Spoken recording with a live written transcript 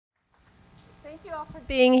Thank you all for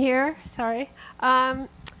being here. Sorry. And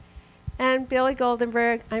Billy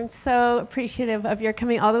Goldenberg, I'm so appreciative of your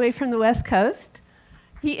coming all the way from the West Coast.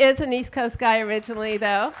 He is an East Coast guy originally,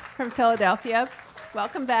 though, from Philadelphia.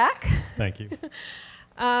 Welcome back. Thank you.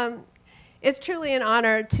 It's truly an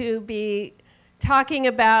honor to be talking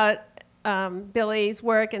about Billy's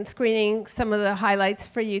work and screening some of the highlights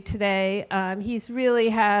for you today. He's really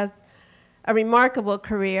has a remarkable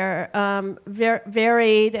career,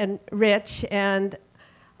 varied and rich, and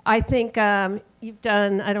I think you've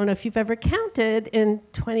done, I don't know if you've ever counted, in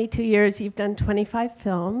 22 years you've done 25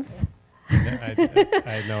 films. I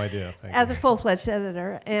had no idea. As a full-fledged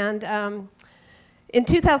editor. And in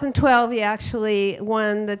 2012 he actually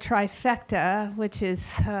won the trifecta, which is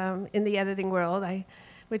in the editing world,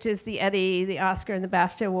 which is the Eddie, the Oscar, and the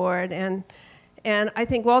BAFTA award. And I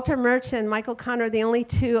think Walter Murch and Michael Conner are the only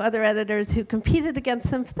two other editors who competed against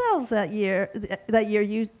themselves that year. That year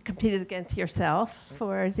you competed against yourself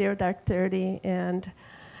for Zero Dark 30 and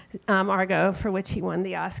Argo, for which he won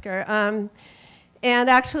the Oscar. And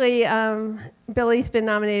actually, Billy's been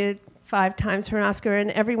nominated 5 times for an Oscar, and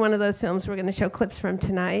every one of those films we're going to show clips from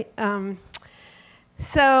tonight. I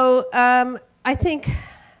think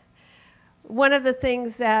one of the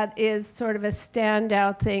things that is sort of a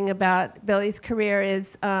standout thing about Billy's career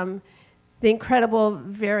is the incredible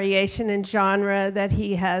variation in genre that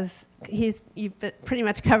he has. You've pretty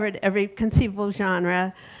much covered every conceivable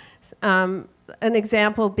genre. An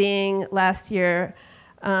example being last year,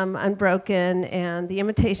 Unbroken and The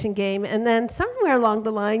Imitation Game, and then somewhere along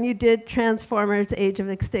the line you did Transformers: Age of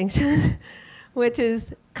Extinction, which is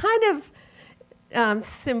kind of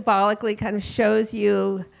symbolically kind of shows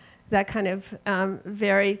you that kind of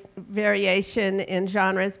variation in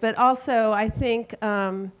genres. But also, I think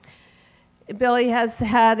Billy has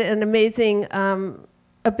had an amazing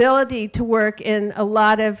ability to work in a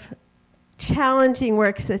lot of challenging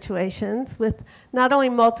work situations with not only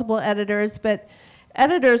multiple editors, but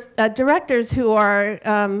directors who are,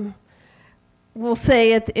 we'll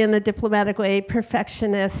say it in a diplomatic way,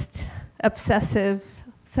 perfectionist, obsessive,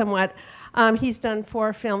 somewhat. He's done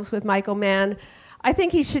 4 films with Michael Mann. I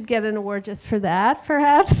think he should get an award just for that,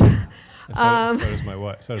 perhaps. So does my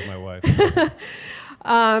wife.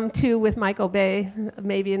 2 with Michael Bay,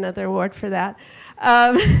 maybe another award for that.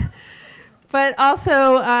 But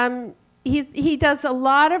also, he does a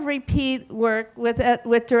lot of repeat work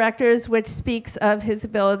with directors, which speaks of his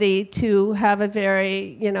ability to have a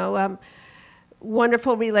very,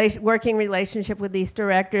 wonderful working relationship with these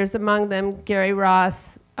directors. Among them, Gary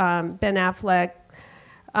Ross, Ben Affleck,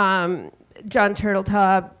 John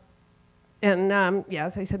Turteltaub, and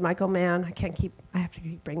as I said, Michael Mann. I have to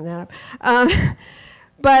keep bringing that up.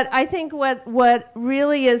 But I think what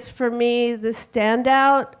really is for me the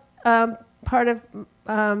standout part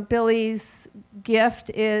of Billy's gift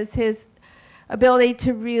is his ability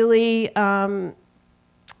to really,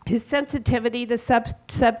 his sensitivity to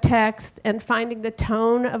subtext and finding the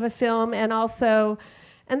tone of a film, and also,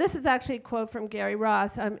 and this is actually a quote from Gary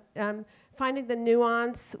Ross, finding the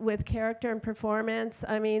nuance with character and performance.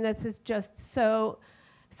 I mean, this is just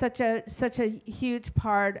such a huge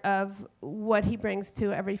part of what he brings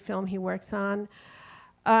to every film he works on.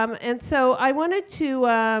 And so I wanted to,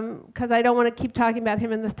 because I don't want to keep talking about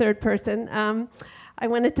him in the third person, I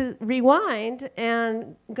wanted to rewind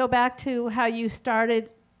and go back to how you started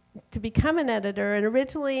to become an editor. And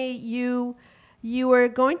originally you were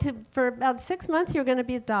going to, for about 6 months, you were going to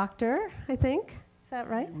be a doctor, I think. Is that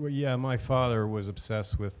right? Well, yeah, my father was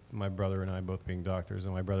obsessed with my brother and I both being doctors,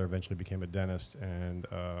 and my brother eventually became a dentist, and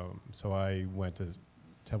so I went to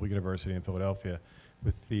Temple University in Philadelphia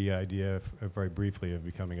with the idea, very briefly, of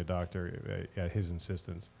becoming a doctor at his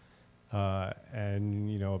insistence.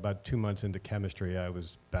 And about 2 months into chemistry, I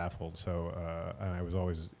was baffled. So, and I was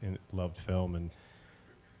always loved film, and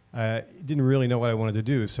I didn't really know what I wanted to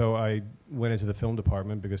do. So I went into the film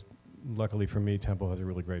department because, luckily for me, Temple has a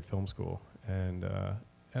really great film school. And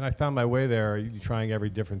I found my way there, trying every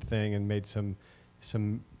different thing, and made some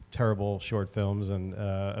terrible short films, and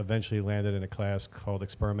eventually landed in a class called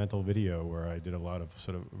experimental video, where I did a lot of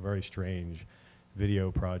sort of very strange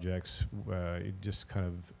video projects, just kind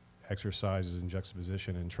of exercises in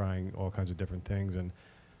juxtaposition and trying all kinds of different things. And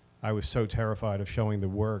I was so terrified of showing the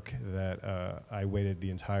work that I waited the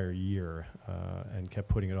entire year and kept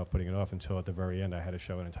putting it off until at the very end I had to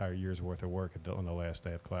show an entire year's worth of work on the last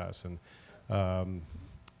day of class.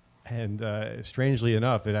 And strangely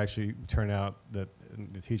enough, it actually turned out that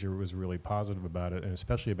the teacher was really positive about it, and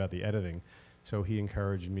especially about the editing. So he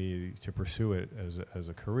encouraged me to pursue it as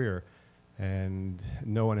a career. And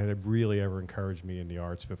no one had really ever encouraged me in the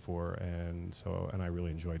arts before, and I really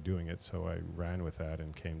enjoyed doing it. So I ran with that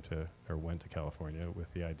and went to California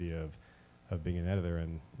with the idea of being an editor,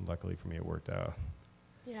 and luckily for me, it worked out.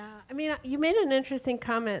 Yeah, I mean, you made an interesting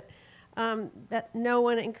comment that no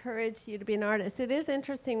one encouraged you to be an artist. It is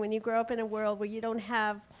interesting when you grow up in a world where you don't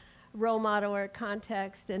have a role model or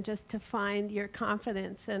context, and just to find your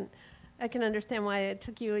confidence. And I can understand why it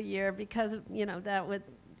took you a year, because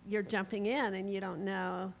you're jumping in and you don't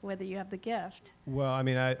know whether you have the gift. Well, I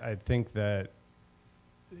mean, I think that,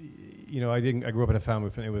 I grew up in a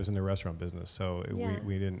family, it was in the restaurant business, so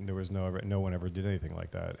there was no one ever did anything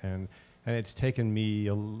like that. And it's taken me,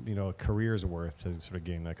 a career's worth to sort of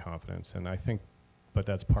gain that confidence. And I think, but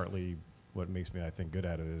that's partly what makes me, I think, good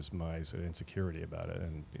at it, is my sort of insecurity about it,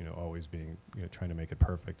 and, always being, trying to make it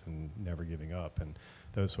perfect and never giving up and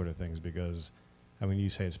those sort of things. Because, I mean, you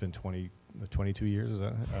say it's been 22 years, is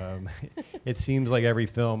that? It seems like every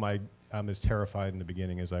film I'm as terrified in the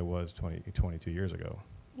beginning as I was 22 years ago.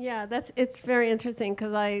 Yeah, it's very interesting,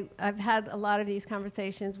 because I've had a lot of these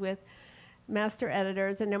conversations with master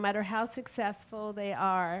editors, and no matter how successful they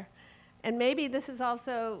are, and maybe this is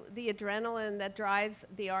also the adrenaline that drives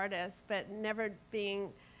the artist, but never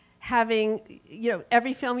having,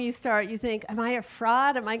 every film you start, you think, am I a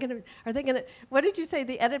fraud? Are they gonna, what did you say,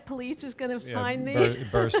 the edit police is gonna find me?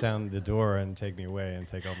 Burst down the door and take me away and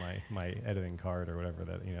take all my editing card or whatever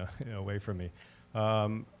that, away from me.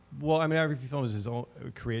 Well, I mean, every film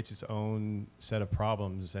creates its own set of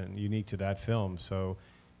problems and unique to that film. So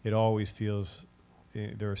it always feels,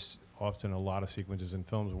 there's often a lot of sequences in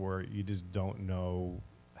films where you just don't know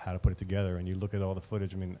how to put it together. And you look at all the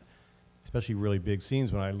footage, I mean, especially really big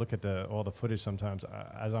scenes, when I look at all the footage sometimes,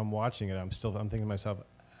 as I'm watching it, I'm thinking to myself,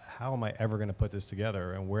 how am I ever going to put this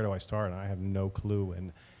together, and where do I start? And I have no clue.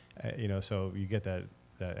 And, so you get that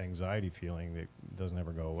anxiety feeling that doesn't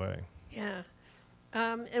ever go away. Yeah.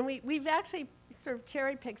 And we've actually sort of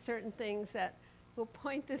cherry-picked certain things that will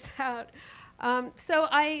point this out. So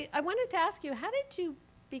I wanted to ask you, how did you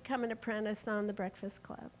become an apprentice on The Breakfast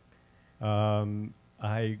Club?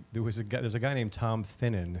 There's a guy named Tom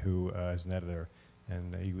Finnan who is an editor,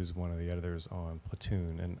 and he was one of the editors on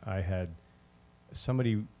Platoon. And I had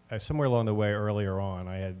somebody somewhere along the way earlier on,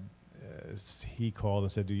 he called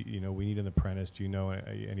and said, we need an apprentice. Do you know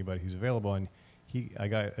anybody who's available? And I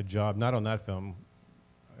got a job, not on that film,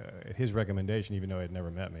 at his recommendation, even though he had never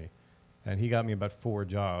met me. And he got me about 4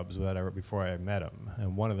 jobs before I met him.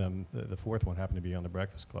 And one of them, the fourth one, happened to be on The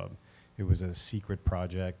Breakfast Club. It was a secret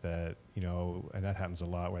project that, and that happens a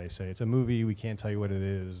lot, where they say, it's a movie, we can't tell you what it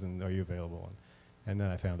is, and are you available? And then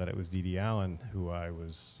I found that it was Dee Allen, who I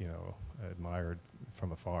was, admired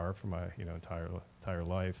from afar for my, entire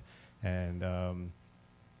life. And,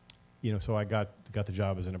 so I got the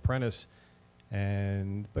job as an apprentice.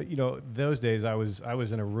 But those days I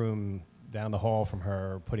was in a room down the hall from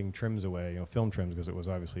her putting trims away, film trims, because it was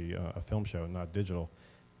obviously a film show, not digital.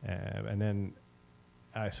 And then,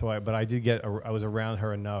 but I was around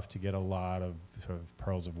her enough to get a lot of sort of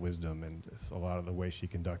pearls of wisdom, and a lot of the way she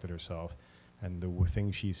conducted herself, and the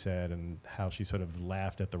things she said, and how she sort of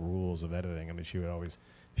laughed at the rules of editing. I mean, she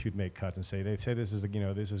would make cuts and say, "They'd say this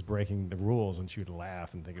is breaking the rules," and she would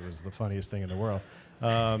laugh and think it was the funniest thing in the world.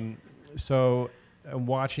 So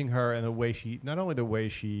watching her, and not only the way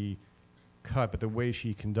she cut, but the way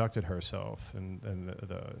she conducted herself, and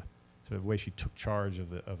the sort of way she took charge of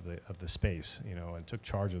the space, and took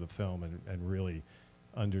charge of the film, and really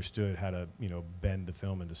understood how to bend the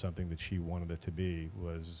film into something that she wanted it to be,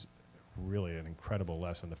 was really an incredible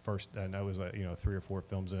lesson. And I was 3 or 4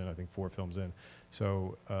 films in, I think 4 films in.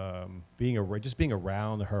 So just being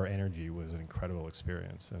around her energy was an incredible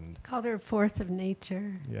experience. And called her a force of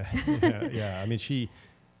nature. Yeah. I mean,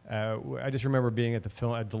 I just remember being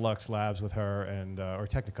at Deluxe Labs with her, or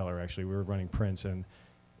Technicolor, actually. We were running prints, and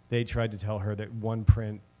they tried to tell her that one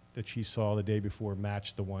print that she saw the day before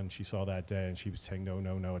matched the one she saw that day, and she was saying,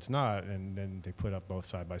 no, it's not. And then they put up both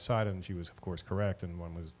side by side, and she was, of course, correct, and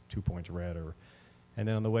one was 2 points red. And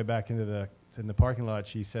then on the way back in the parking lot,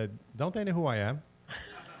 she said, "Don't they know who I am?"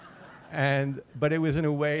 But it was in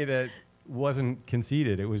a way that wasn't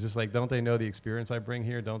conceited. It was just like, don't they know the experience I bring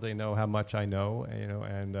here? Don't they know how much I know?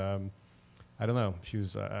 And I don't know. She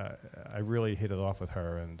was. I really hit it off with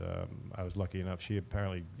her, and I was lucky enough. She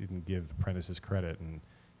apparently didn't give apprentices credit, and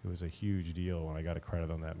it was a huge deal when I got a credit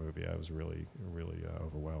on that movie. I was really, really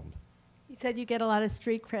overwhelmed. You said you get a lot of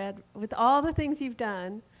street cred with all the things you've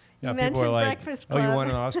done. Yeah, you people are like, Breakfast Club. "Oh, you won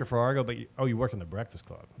an Oscar for Argo, but you worked in the Breakfast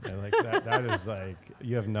Club." And like that is like,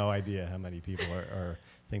 you have no idea how many people are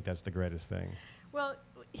think that's the greatest thing. Well,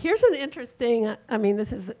 here's an interesting, I mean,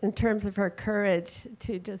 this is in terms of her courage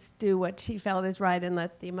to just do what she felt is right and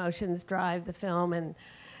let the emotions drive the film and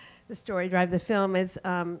the story drive the film, is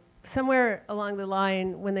somewhere along the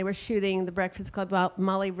line when they were shooting The Breakfast Club,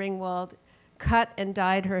 Molly Ringwald cut and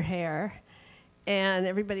dyed her hair. And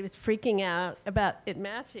everybody was freaking out about it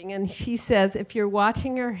matching. And she says, if you're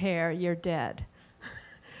watching her hair, you're dead.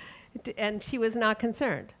 And she was not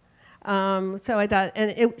concerned. So I thought,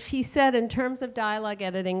 and she said in terms of dialogue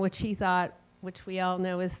editing, which she thought, which we all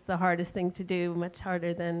know is the hardest thing to do, much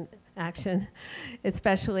harder than action,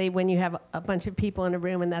 especially when you have a bunch of people in a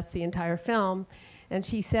room and that's the entire film. And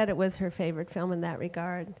she said it was her favorite film in that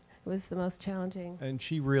regard. It was the most challenging. And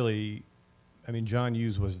she really, I mean, John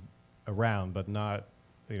Hughes was around, but not,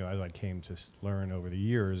 you know, as I came to learn over the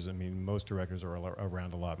years, I mean, most directors are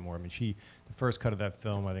around a lot more. I mean, the first cut of that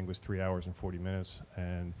film, I think, was 3 hours and 40 minutes,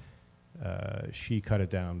 and she cut it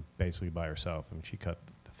down basically by herself. I mean, she cut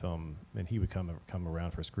the film, and he would come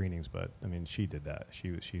around for screenings, but, I mean, she did that.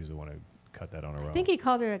 She was the one who cut that on her own. I think he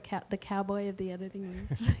called her the cowboy of the editing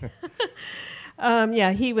room.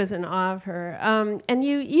 Yeah, he was in awe of her. And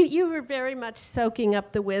you were very much soaking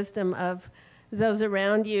up the wisdom of those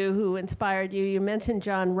around you who inspired you. You mentioned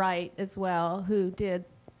John Wright as well, who did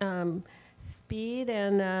Speed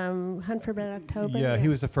and Hunt for Red October. Yeah, he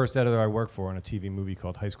was the first editor I worked for on a TV movie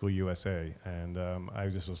called High School USA, and I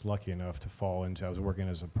just was lucky enough to fall into, I was working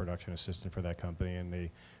as a production assistant for that company, and they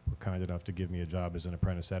were kind enough to give me a job as an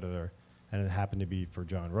apprentice editor, and it happened to be for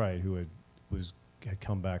John Wright, who had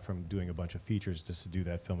come back from doing a bunch of features just to do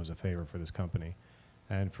that film as a favor for this company.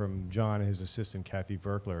 And from John and his assistant, Kathy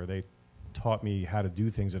Verkler, they taught me how to do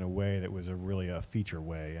things in a way that was really a feature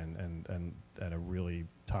way and a really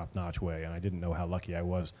top-notch way. And I didn't know how lucky I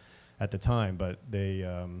was at the time, but they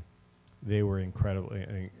were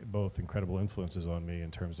both incredible influences on me in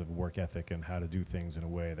terms of work ethic and how to do things in a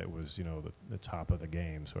way that was, you know, the top of the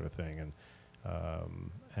game sort of thing.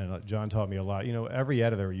 And John taught me a lot. You know, every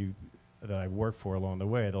editor that I've worked for along the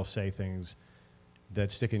way, they'll say things that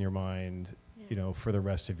stick in your mind, you know, for the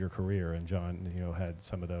rest of your career. And John, you know, had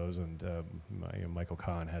some of those, and Michael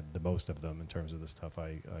Kahn had the most of them in terms of the stuff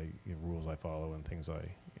rules I follow and things I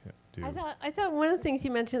do. I thought one of the things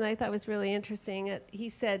you mentioned I thought was really interesting. He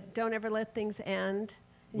said, "Don't ever let things end."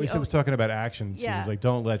 Well, he was talking about action scenes, yeah. like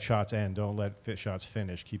don't let shots end, don't let shots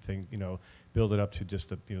finish, keep things, you know, build it up to just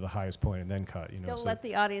the highest point and then cut, you know. Don't let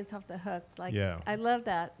the audience off the hook. Like, yeah. I love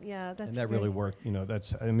that. Yeah, that's. And that really worked. You know,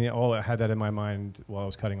 I mean, I had that in my mind while I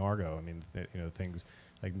was cutting Argo. I mean, you know, things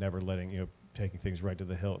like never letting, you know, taking things right to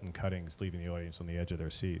the hilt and cuttings, leaving the audience on the edge of their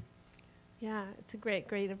seat. Yeah, it's a great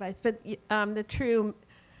advice. But the true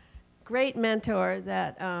great mentor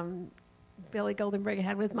that Billy Goldenberg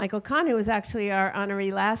had was Michael Kahn, who was actually our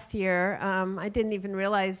honoree last year. I didn't even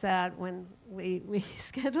realize that when we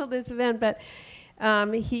scheduled this event, but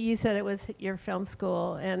you said it was your film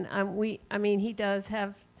school, and I mean, he does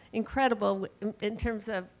have incredible in terms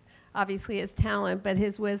of obviously his talent, but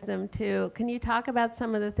his wisdom too. Can you talk about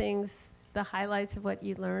some of the things, the highlights of what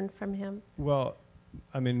you learned from him? Well,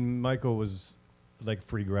 I mean, Michael was like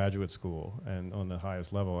free graduate school and on the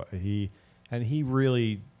highest level. He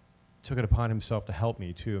really took it upon himself to help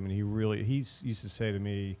me too. I mean, he used to say to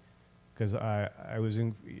me, because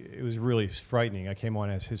it was really frightening. I came on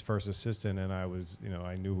as his first assistant, and I was, you know,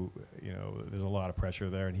 I knew, you know, there's a lot of pressure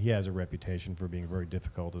there, and he has a reputation for being very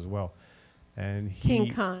difficult as well. And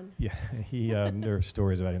King Khan. Yeah, there are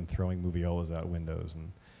stories about him throwing moviolas out windows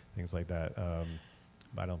and things like that.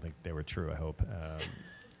 I don't think they were true, I hope.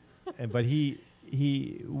 But he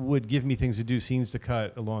would give me things to do, scenes to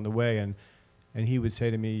cut along the way, and he would say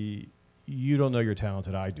to me, "You don't know you're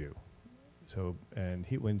talented, I do." So, and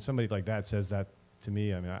when somebody like that says that to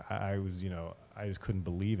me, I mean, I was, you know, I just couldn't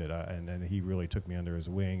believe it. And then he really took me under his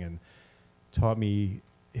wing and taught me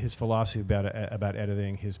his philosophy about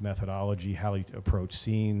editing, his methodology, how he approached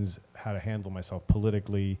scenes, how to handle myself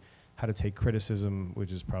politically, how to take criticism,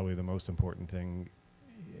 which is probably the most important thing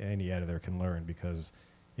any editor can learn, because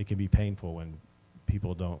it can be painful when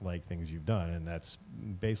people don't like things you've done, and that's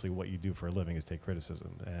basically what you do for a living, is take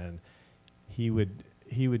criticism. And he would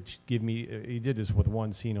give me, he did this with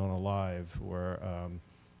one scene on Alive where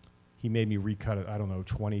he made me recut it, I don't know,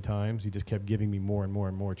 20 times. He just kept giving me more and more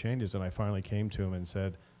and more changes, and I finally came to him and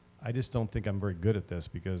said, "I just don't think I'm very good at this,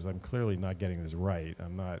 because I'm clearly not getting this right.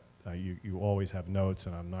 I'm not, you always have notes,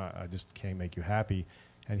 and I just can't make you happy."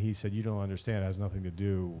 And he said, "You don't understand, it has nothing to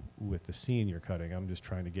do with the scene you're cutting. I'm just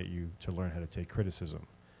trying to get you to learn how to take criticism,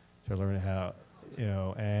 to learn how, you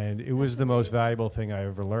know," and it was the most valuable thing I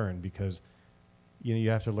ever learned, because, you know,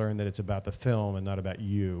 you have to learn that it's about the film and not about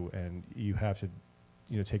you, and you have to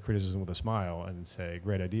take criticism with a smile and say,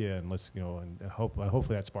 great idea, and let's, and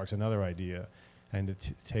hopefully that sparks another idea, and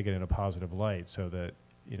to take it in a positive light, so that,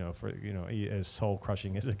 as soul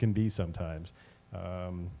crushing as it can be sometimes,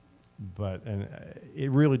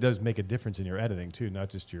 it really does make a difference in your editing too, not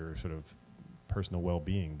just your sort of personal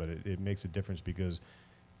well-being, but it makes a difference because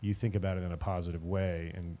you think about it in a positive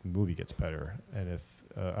way, and the movie gets better. And if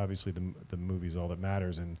obviously the movie's all that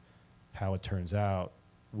matters, and how it turns out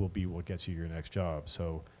will be what gets you your next job.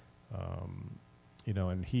 So,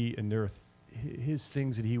 and his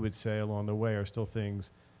things that he would say along the way are still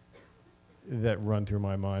things that run through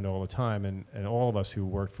my mind all the time. And all of us who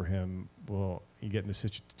worked for him, you get into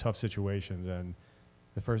tough situations, and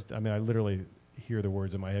I literally hear the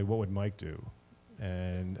words in my head, what would Mike do?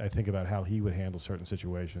 And I think about how he would handle certain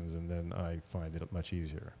situations, and then I find it much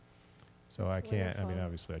easier. So I can't,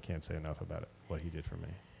 obviously I can't say enough about it, what he did for me.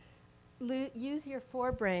 Use your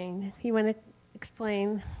forebrain. You want to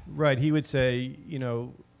explain? Right, he would say,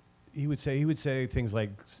 he would say things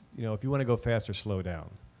like, if you want to go faster, slow down.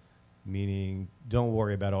 Meaning, don't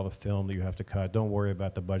worry about all the film that you have to cut. Don't worry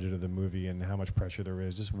about the budget of the movie and how much pressure there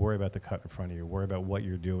is. Just worry about the cut in front of you. Worry about what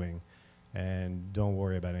you're doing. And don't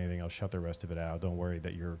worry about anything else. Shut the rest of it out. Don't worry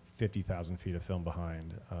that you're 50,000 feet of film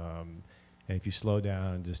behind. And if you slow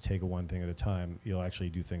down and just take one thing at a time, you'll actually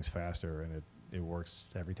do things faster, and it works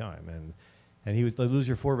every time. And he was lose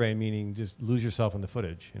your forebrain, meaning just lose yourself in the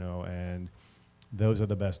footage, and those are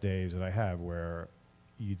the best days that I have, where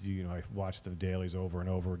I watch the dailies over and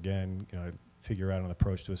over again, figure out an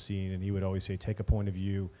approach to a scene, and he would always say, take a point of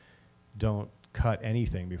view, don't cut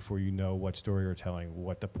anything before you know what story you're telling,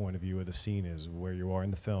 what the point of view of the scene is, where you are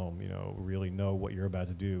in the film, really know what you're about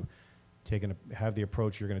to do. Have the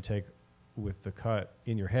approach you're going to take with the cut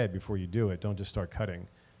in your head before you do it. Don't just start cutting.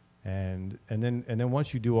 And then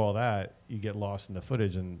once you do all that, you get lost in the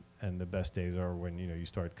footage, and the best days are when you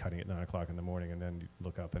start cutting at 9 o'clock in the morning, and then you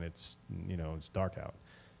look up and it's it's dark out.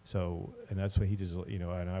 So, and that's what he does,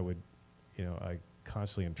 and I would, I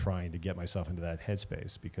constantly am trying to get myself into that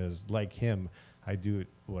headspace, because like him, I do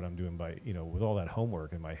what I'm doing by, with all that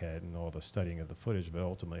homework in my head and all the studying of the footage, but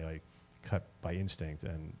ultimately I cut by instinct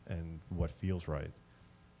and what feels right.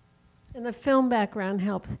 And the film background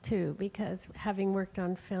helps too, because having worked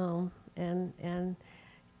on film, and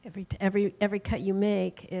every cut you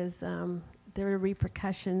make is there are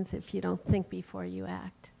repercussions if you don't think before you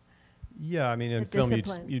act. Yeah, in film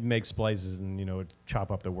you'd make splices and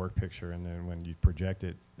chop up the work picture, and then when you project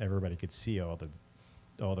it, everybody could see all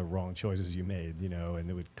the wrong choices you made, and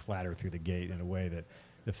it would clatter through the gate in a way that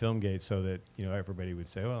the film gate, so that everybody would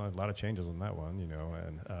say, well, a lot of changes on that one,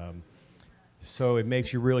 and so it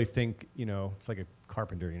makes you really think. It's like a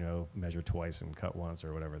carpenter, measure twice and cut once,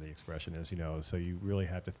 or whatever the expression is, So you really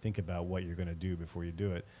have to think about what you're going to do before you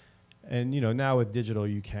do it. And now with digital,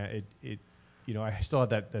 you can't. I still have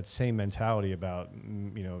that same mentality about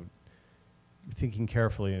thinking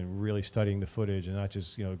carefully and really studying the footage, and not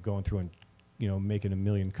just going through and making a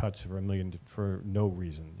million cuts for no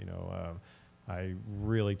reason. I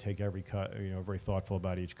really take every cut, very thoughtful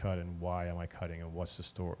about each cut, and why am I cutting, and what's the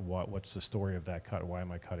story? What's the story of that cut? Why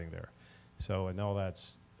am I cutting there? So, and all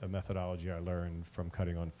that's a methodology I learned from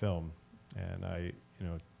cutting on film, and I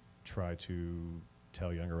try to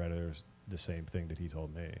tell younger editors the same thing that he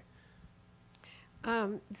told me.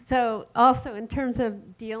 So also in terms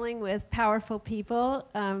of dealing with powerful people,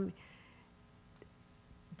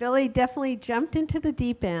 Billy definitely jumped into the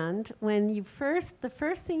deep end when the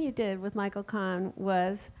first thing you did with Michael Kahn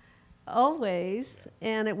was Always,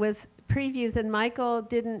 and it was previews, and Michael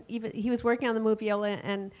he was working on the movie,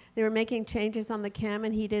 and they were making changes on the cam,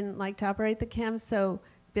 and he didn't like to operate the cam, so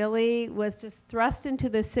Billy was just thrust into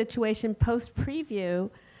this situation post-preview,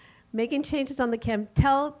 making changes on the cam.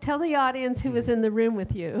 Tell the audience who was in the room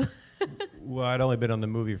with you. Well, I'd only been on the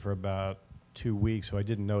movie for about 2 weeks, so I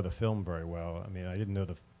didn't know the film very well. I didn't know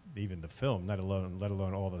even the film, let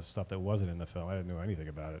alone all the stuff that wasn't in the film. I didn't know anything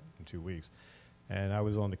about it in 2 weeks. And I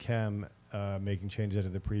was on the cam making changes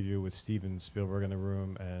into the preview with Steven Spielberg in the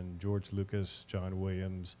room, and George Lucas, John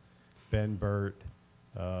Williams, Ben Burt,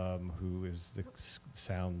 who is the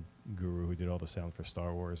sound guru who did all the sound for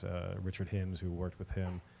Star Wars, Richard Hims, who worked with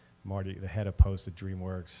him, Marty, the head of post at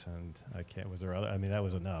DreamWorks, and was there other, that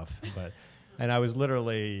was enough. And I was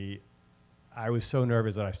so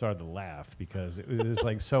nervous that I started to laugh, because it was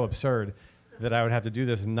like so absurd that I would have to do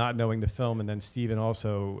this and not knowing the film. And then Steven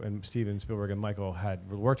Spielberg and Michael had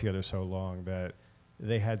worked together so long that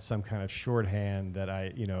they had some kind of shorthand that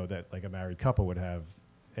that like a married couple would have.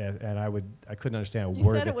 And I couldn't understand a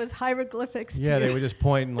word. You said it was hieroglyphics. Yeah, they would just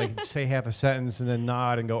point and say half a sentence and then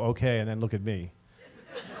nod and go, okay, and then look at me.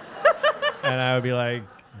 and I would be like,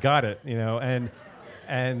 got it, you know, and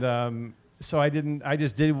so I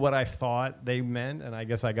just did what I thought they meant, and I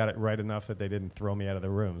guess I got it right enough that they didn't throw me out of the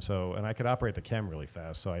room. So, and I could operate the cam really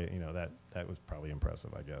fast, so that was probably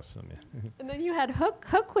impressive, I guess. I mean, And then you had Hook.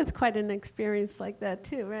 Hook was quite an experience like that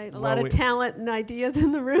too, right? A Well, lot of talent and ideas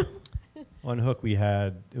in the room. on Hook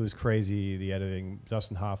it was crazy, the editing.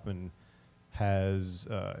 Dustin Hoffman has,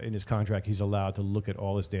 in his contract, he's allowed to look at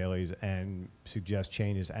all his dailies and suggest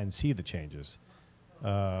changes and see the changes.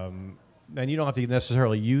 And you don't have to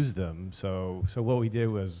necessarily use them. So what we did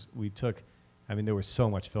was there was so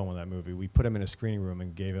much film in that movie. We put him in a screening room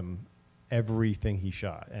and gave him everything he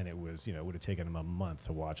shot. And it was, it would have taken him a month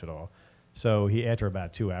to watch it all. So after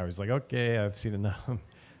about 2 hours, like, okay, I've seen enough.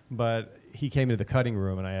 But he came into the cutting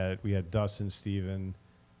room, and we had Dustin, Steven,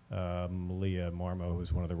 Leah Marmo, who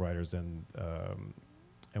was one of the writers, and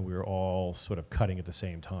we were all sort of cutting at the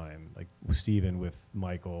same time. Like Steven with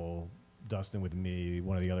Michael, Dustin with me,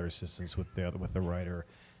 one of the other assistants with the writer,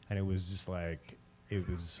 and it was just like it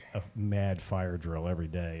was a mad fire drill every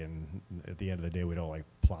day. And at the end of the day, we'd all like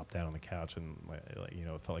plop down on the couch, and it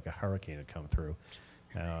felt like a hurricane had come through.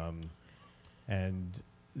 And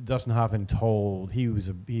Dustin Hoffman he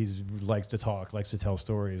likes to talk, likes to tell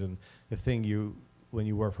stories, and the thing when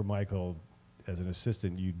you work for Michael as an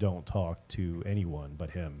assistant, you don't talk to anyone but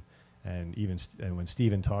him, and when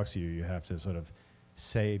Steven talks to you, you have to sort of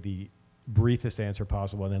say the briefest answer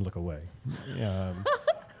possible and then look away,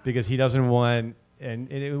 because he doesn't want.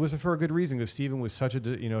 And it was for a good reason, because Steven was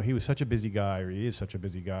he was such a busy guy, or he is such a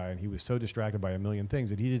busy guy, and he was so distracted by a million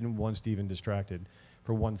things that he didn't want Steven distracted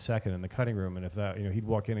for 1 second in the cutting room. And if that, he'd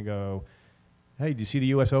walk in and go, "Hey, did you see the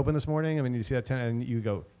U.S. Open this morning? I mean, did you see that 10?" And you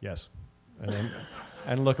go, "Yes," and then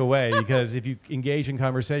and look away, because if you engage in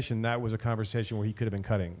conversation, that was a conversation where he could have been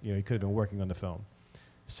cutting. He could have been working on the film.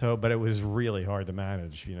 So, but it was really hard to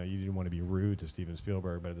manage. You didn't want to be rude to Steven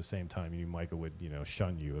Spielberg, but at the same time, Michael would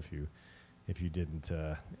shun you if you didn't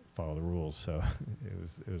follow the rules. So it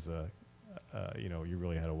was you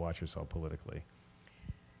really had to watch yourself politically.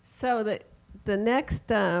 So the next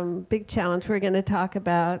big challenge we're going to talk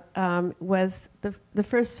about was the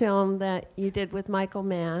first film that you did with Michael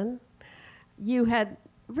Mann. You had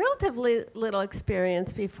relatively little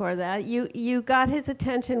experience before that. You got his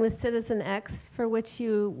attention with Citizen X, for which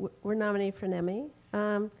you were nominated for an Emmy.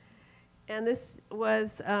 And this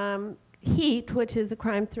was Heat, which is a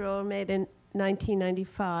crime thriller made in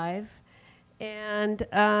 1995. And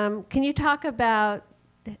can you talk about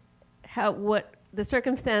what the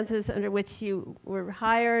circumstances under which you were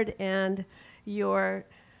hired and your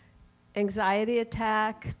anxiety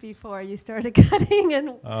attack before you started cutting?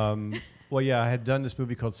 And well, yeah, I had done this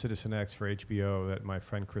movie called Citizen X for HBO that my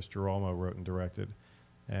friend Chris Girolamo wrote and directed.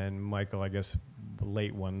 And Michael, I guess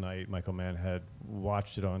late one night, Michael Mann had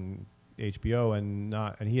watched it on HBO, and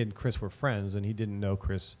he and Chris were friends, and he didn't know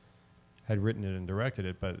Chris had written it and directed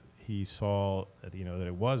it, but he saw that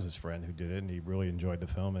it was his friend who did it, and he really enjoyed the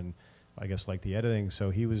film, and I guess liked the editing. So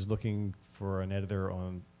he was looking for an editor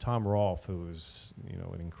on Tom Rolfe, who was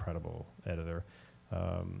an incredible editor.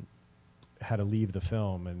 Had to leave the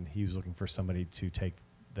film, and he was looking for somebody to take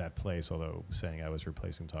that place, although saying I was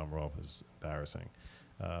replacing Tom Rolfe is embarrassing.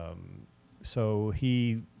 So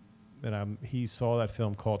he saw that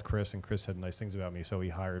film, called Chris, and Chris said nice things about me, so he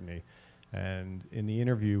hired me. And in the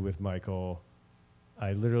interview with Michael,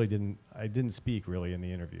 I didn't speak really in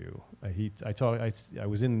the interview. I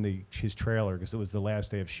was in his trailer because it was the last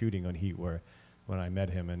day of shooting on Heat when I met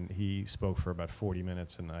him, and he spoke for about 40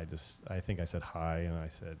 minutes, and I think I said hi, and I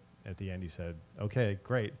said, at the end he said, "Okay,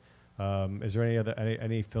 great. Is there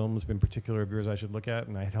any films in particular of yours I should look at?"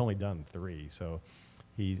 And I had only done 3, so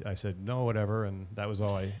I said no, whatever, and that was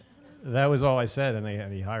all I said,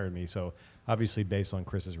 and he hired me. So obviously based on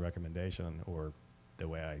Chris's recommendation or the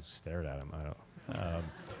way I stared at him, I don't.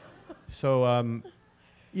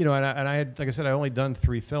 And I had, like I said, I only done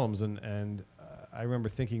 3 films, and I remember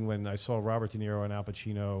thinking when I saw Robert De Niro and Al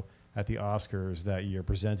Pacino at the Oscars that year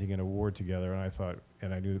presenting an award together, and I thought,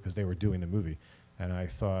 and I knew because they were doing the movie, and I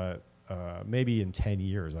thought maybe in 10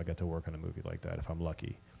 years I got to work on a movie like that if I'm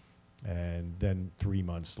lucky. And then 3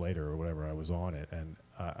 months later or whatever, I was on it, and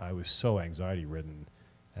I was so anxiety ridden.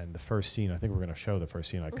 And the first scene, I think we're going to show the first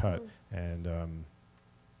scene I cut, and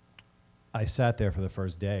I sat there for the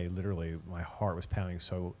first day. Literally, my heart was pounding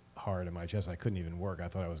so hard in my chest I couldn't even work. I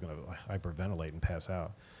thought I was going to hyperventilate and pass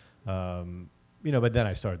out. But then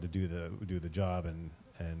I started to do the job, and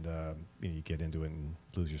you get into it and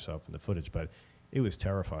lose yourself in the footage. But it was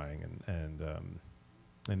terrifying, and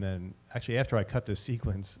then actually after I cut this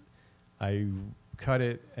sequence, I cut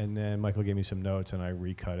it, and then Michael gave me some notes, and I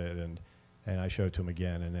recut it, and And I showed it to him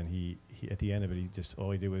again, and then he at the end of it,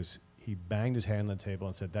 all he did was he banged his hand on the table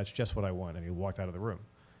and said, "That's just what I want," and he walked out of the room.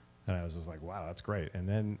 And I was just like, wow, that's great. And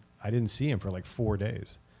then I didn't see him for like 4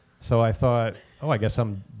 days. So I thought, oh, I guess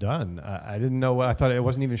I'm done. I didn't know. I thought I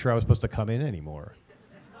wasn't even sure I was supposed to come in anymore.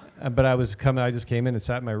 But I just came in and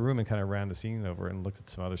sat in my room and kind of ran the scene over and looked at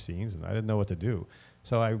some other scenes, and I didn't know what to do.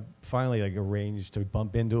 So I finally like arranged to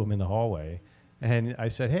bump into him in the hallway. And I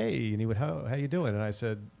said, hey, and he went, how you doing? And I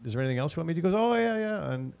said, is there anything else you want me to do? He goes, oh,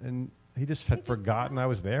 yeah. And he just had forgotten I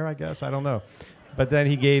was there, I guess. I don't know. But then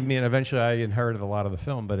he gave me, and eventually I inherited a lot of the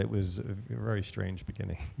film, but it was a very strange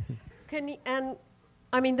beginning.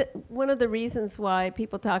 One of the reasons why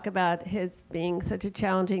people talk about his being such a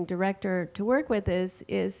challenging director to work with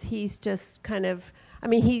is he's just kind of,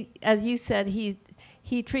 he, as you said, he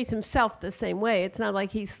treats himself the same way. It's not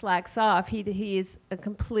like he slacks off. He's a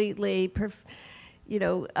completely, do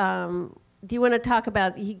you want to talk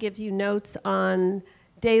about, he gives you notes on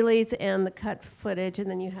dailies and the cut footage, and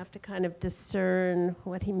then you have to kind of discern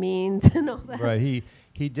what he means and all that. Right.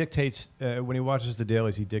 He dictates, when he watches the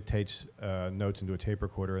dailies, he dictates notes into a tape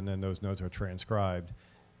recorder, and then those notes are transcribed.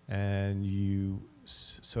 And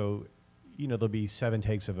there'll be 7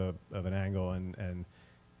 takes of an angle, and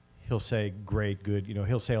he'll say great, good,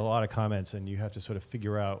 he'll say a lot of comments, and you have to sort of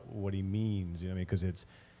figure out what he means, because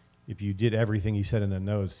if you did everything he said in the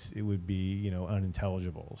notes, it would be,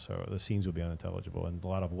 unintelligible. So the scenes would be unintelligible, and a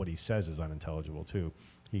lot of what he says is unintelligible too.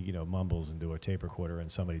 He, mumbles into a tape recorder,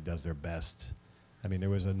 and somebody does their best.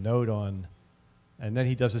 There was a note on, and then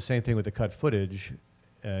he does the same thing with the cut footage.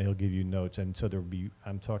 He'll give you notes, and so there'll be,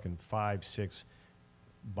 I'm talking 5, 6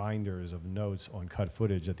 binders of notes on cut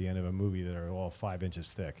footage at the end of a movie that are all 5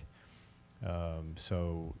 inches thick.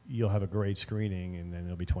 So you'll have a great screening, and then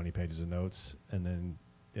there'll be 20 pages of notes, and then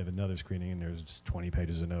you have another screening, and there's 20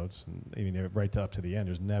 pages of notes, and right up to the end,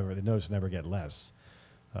 the notes never get less.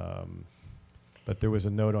 But there was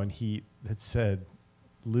a note on Heat that said,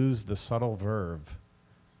 "Lose the subtle verve,"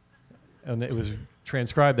 and it was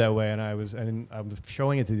transcribed that way. And I was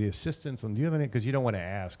showing it to the assistants, and do you have any? Because you don't want to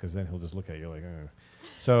ask, because then he'll just look at you like, "Ugh."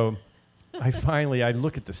 So I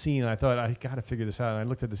look at the scene, and I thought, I got to figure this out. And I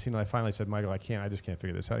looked at the scene, and I finally said, "Michael, I just can't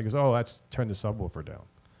figure this out." He goes, "Oh, that's turn the subwoofer down."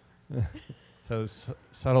 So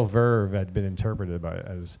subtle verve had been interpreted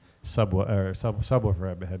as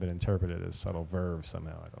subwoofer had been interpreted as subtle verve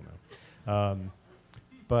somehow. I don't know.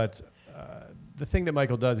 But the thing that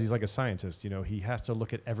Michael does, he's like a scientist. He has to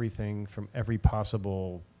look at everything from every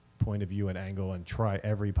possible point of view and angle and try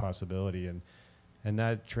every possibility, and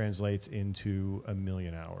that translates into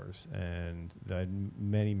 1,000,000 hours and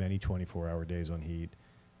many 24-hour days on Heat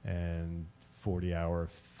and 40-hour,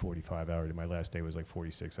 45-hour. My last day was like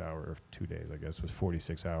 46 hours, or 2 days, I guess, was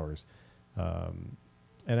 46 hours. And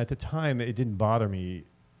at the time, it didn't bother me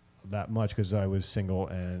that much because I was single,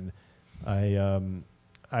 and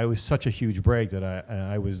I was such a huge break that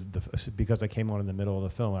I was, because I came on in the middle of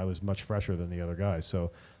the film, I was much fresher than the other guys.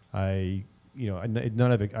 So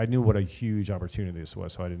none of it, I knew what a huge opportunity this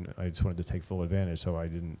was, so I just wanted to take full advantage. So I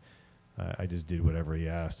just did whatever he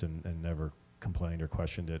asked and never complained or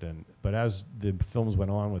questioned it. But as the films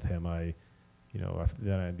went on with him,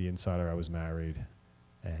 then The Insider, I was married,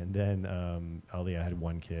 and then Ali, I had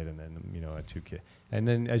 1 kid, and then I had 2 kids. And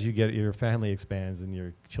then as your family expands and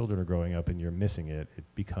your children are growing up and you're missing it, it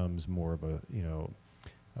becomes more of a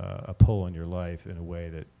pull on your life in a way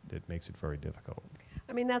that makes it very difficult.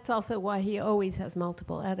 That's also why he always has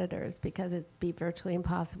multiple editors, because it'd be virtually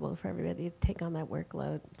impossible for everybody to take on that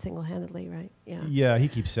workload single-handedly, right? Yeah. Yeah, he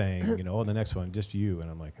keeps saying, the next one, just you.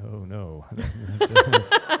 And I'm like, oh, no.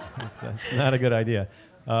 That's not a good idea.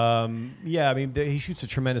 He shoots a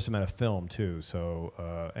tremendous amount of film, too. So,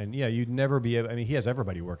 you'd never be able, he has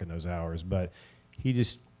everybody working those hours, but he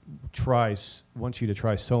just wants you to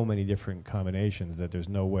try so many different combinations that there's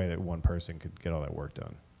no way that one person could get all that work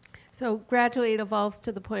done. So gradually it evolves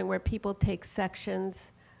to the point where people take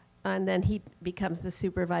sections, and then he becomes the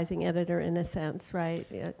supervising editor in a sense, right?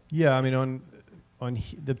 Yeah, on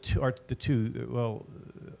the two,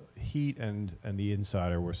 Heat and The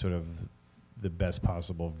Insider were sort of the best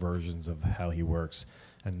possible versions of how he works,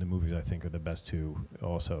 and the movies I think are the best too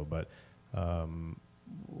also. But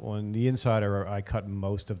on The Insider, I cut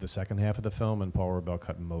most of the second half of the film, and Paul Rebell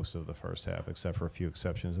cut most of the first half, except for a few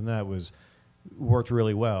exceptions, and that worked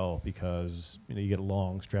really well because you get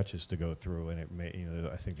long stretches to go through, and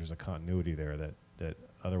I think there's a continuity there that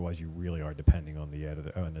otherwise you really are depending on the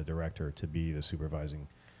editor and the director to be the supervising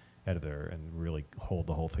editor and really hold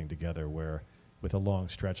the whole thing together. Where with a long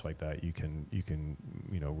stretch like that, you can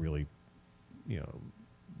really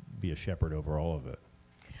be a shepherd over all of it.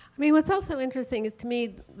 I mean, what's also interesting is, to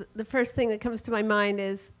me, the first thing that comes to my mind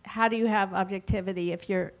is, how do you have objectivity if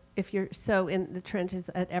you're so in the trenches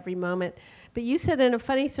at every moment? But you said, in a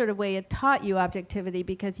funny sort of way, it taught you objectivity,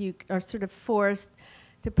 because you are sort of forced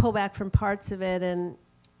to pull back from parts of it, and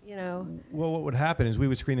you know. Well, what would happen is we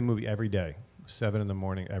would screen the movie every day, 7 in the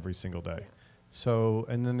morning, every single day. Yeah. So,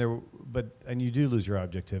 and then and you do lose your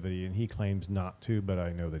objectivity, and he claims not to, but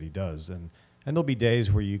I know that he does. And there'll be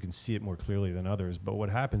days where you can see it more clearly than others. But what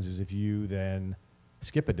happens is, if you then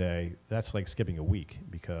skip a day, that's like skipping a week,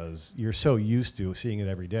 because you're so used to seeing it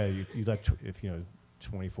every day. You let, if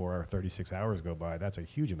 24 or 36 hours go by, that's a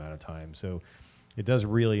huge amount of time. So it does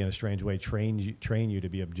really, in a strange way, train you to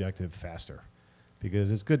be objective faster,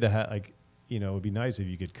 because it's good to have, like, it'd be nice if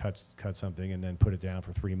you could cut something and then put it down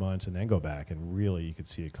for 3 months and then go back and really you could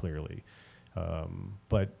see it clearly.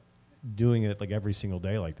 But doing it like every single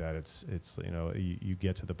day like that, it's you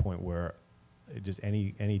get to the point where it just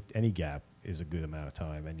any gap is a good amount of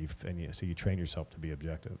time, so you train yourself to be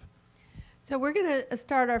objective. So we're going to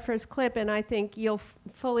start our first clip, and I think you'll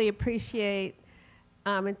fully appreciate.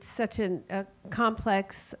 It's such a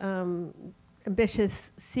complex,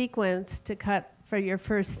 ambitious sequence to cut for your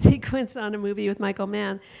first sequence on a movie with Michael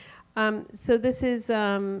Mann. So this is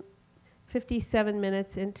 57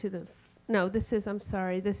 minutes into the. No, this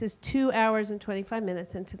is 2 hours and 25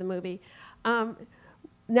 minutes into the movie.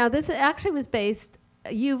 Now, this actually was based.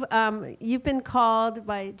 You've been called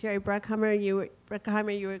by Jerry Bruckheimer.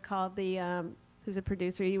 You were called who's a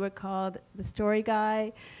producer. You were called the story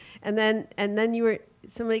guy, and then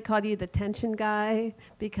somebody called you the tension guy,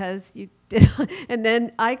 because you did. And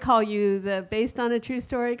then I call you the based on a true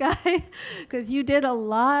story guy, because you did a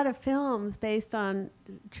lot of films based on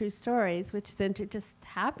true stories, which just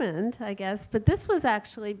happened, I guess. But this was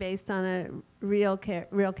actually based on a real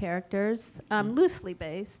characters, loosely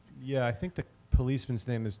based. Yeah, I think the policeman's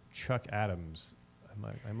name is Chuck Adams.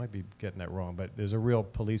 I might be getting that wrong, but there's a real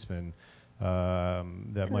policeman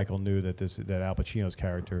that Michael knew that Al Pacino's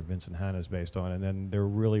character Vincent Hanna is based on, and then there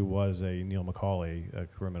really was a Neil McCauley, a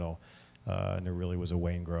criminal, and there really was a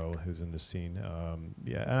Wayne Grow who's in this scene.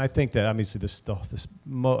 Yeah, and I think that obviously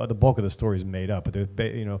the bulk of the story is made up, but there's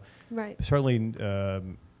right. Certainly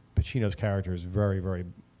Pacino's character is very, very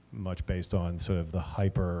much based on sort of the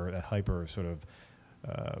hyper sort of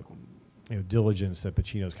diligence that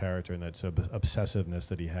Pacino's character and that sort of obsessiveness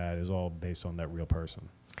that he had is all based on that real person.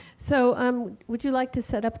 So would you like to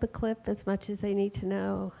set up the clip as much as they need to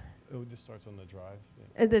know? Oh, this starts on the drive?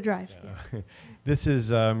 Yeah. The drive, yeah. This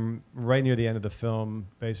is right near the end of the film.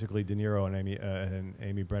 Basically, De Niro and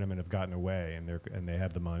Amy Brenneman have gotten away, and they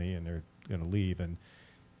have the money, and they're going to leave,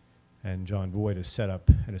 and John Voight has set up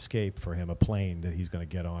an escape for him, a plane that he's going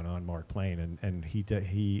to get on, unmarked plane, and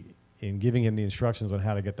he in giving him the instructions on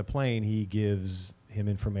how to get the plane, he gives him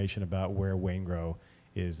information about where Wayne Grow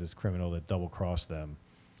is, this criminal that double-crossed them,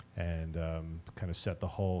 and kind of set the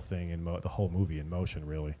whole thing the whole movie in motion,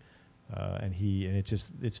 really.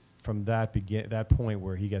 It's from that point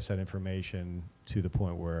where he gets that information to the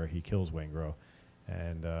point where he kills Wayne Grow,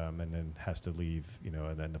 and then has to leave,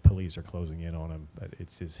 and then the police are closing in on him. But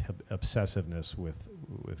it's his obsessiveness with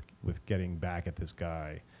getting back at this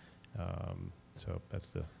guy. So that's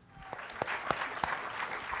the.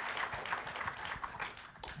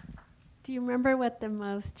 Do you remember what the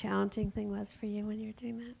most challenging thing was for you when you were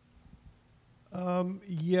doing that?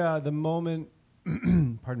 Yeah, the moment.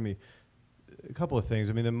 Pardon me. A couple of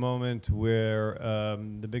things. I mean, the moment where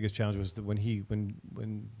the biggest challenge was when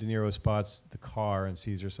De Niro spots the car and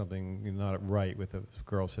sees there's something not right with a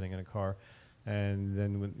girl sitting in a car, and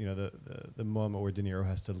then when the moment where De Niro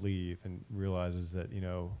has to leave and realizes that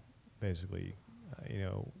basically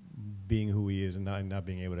being who he is and not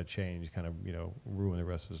being able to change kind of ruin the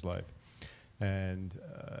rest of his life. And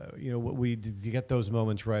what we did to get those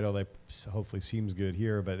moments right, although hopefully seems good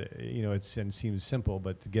here, but it seems simple.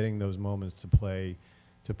 But getting those moments to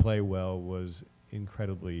play well was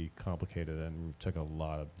incredibly complicated and took a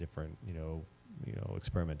lot of different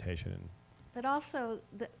experimentation. But also,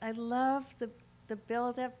 I love the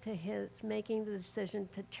build-up to his making the decision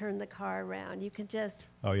to turn the car around. You can just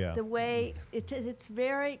the way it's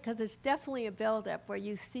very, because it's definitely a build-up where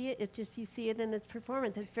you see it. You see it in his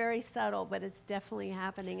performance. It's very subtle, but it's definitely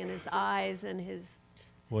happening in his eyes and his.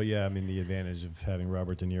 Well, yeah, I mean the advantage of having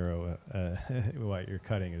Robert De Niro while you're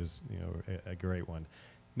cutting is a great one.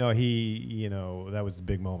 No, that was the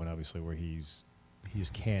big moment, obviously, where he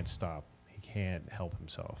just can't stop. He can't help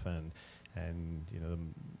himself, and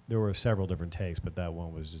there were several different takes, but that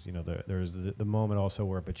one was just there's the moment also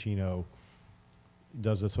where Pacino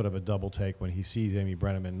does a sort of a double take when he sees Amy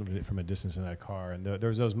Brenneman from a distance in that car, and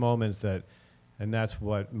there's those moments that And that's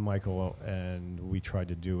what Michael and we tried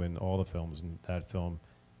to do in all the films in that film,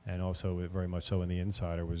 and also very much so in The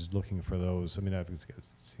Insider, was looking for those. I mean, it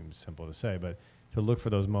seems simple to say, but to look for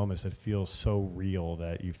those moments that feel so real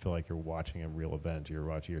that you feel like you're watching a real event. You're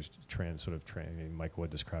watching Michael would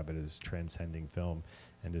describe it as transcending film,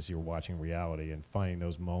 and as you're watching reality and finding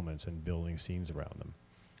those moments and building scenes around them.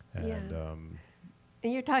 And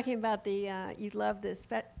and you're talking about you love this,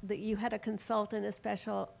 that you had a consultant, a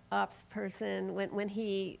special ops person, when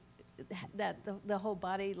he, the whole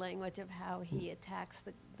body language of how he attacks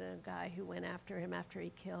the guy who went after him after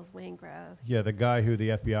he kills Wayne Grove. Yeah, the guy the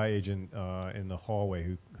FBI agent in the hallway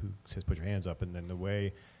who says, "Put your hands up," and then the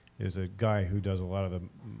way is a guy who does a lot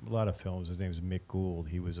of films. His name is Mick Gould.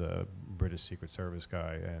 He was a British Secret Service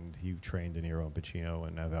guy, and he trained De Niro and Pacino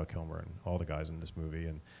and Val Kilmer and all the guys in this movie,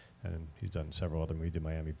 and he's done several other movies. He did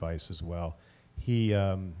Miami Vice as well. He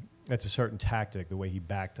that's a certain tactic, the way he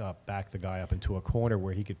backed the guy up into a corner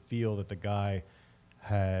where he could feel that the guy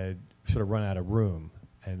had sort of run out of room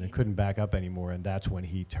and then couldn't back up anymore, and that's when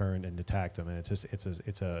he turned and attacked him. And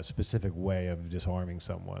it's a specific way of disarming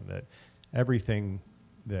someone. That everything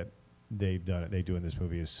that they do in this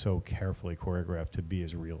movie is so carefully choreographed to be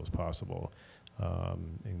as real as possible.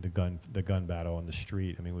 And the gun battle on the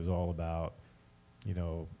street, I mean, was all about, you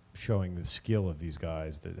know, showing the skill of these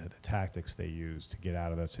guys, the tactics they use to get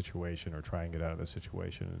out of that situation or try and get out of that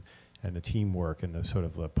situation, and the teamwork and the sort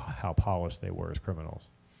of how polished they were as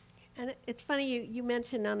criminals. And it's funny, you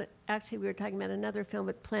mentioned, actually we were talking about another film,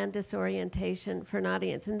 but planned disorientation for an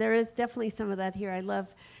audience. And there is definitely some of that here. I love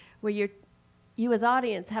where you as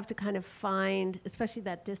audience have to kind of find, especially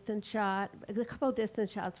that distance shot, a couple of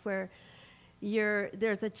distance shots where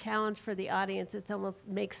there's a challenge for the audience. It almost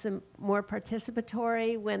makes them more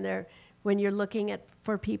participatory when you're looking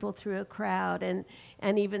for people through a crowd, and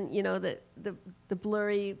even, you know, the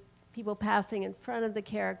blurry people passing in front of the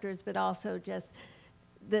characters, but also just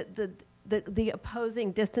the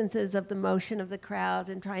opposing distances of the motion of the crowd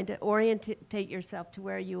and trying to orientate yourself to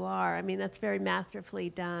where you are. I mean, that's very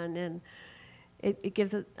masterfully done, and it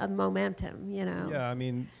gives a momentum, you know. Yeah, I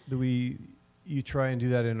mean, you try and do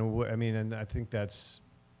that in a way, I mean, and I think that's,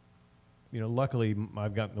 you know, luckily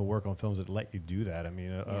I've gotten to work on films that let you do that. I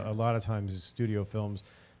mean, a lot of times studio films,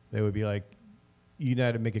 they would be like, you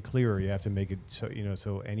know, to make it clearer, you have to make it so, you know,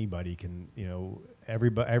 so anybody can, you know,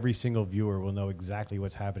 every single viewer will know exactly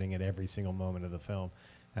what's happening at every single moment of the film.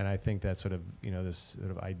 And I think that sort of, you know, this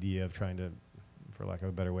sort of idea of trying to, for lack of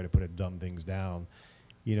a better way to put it, dumb things down,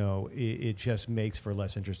 you know, it just makes for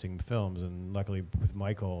less interesting films. And luckily with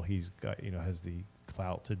Michael, he's got, you know, has the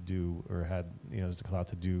clout to do, or had, you know, has the clout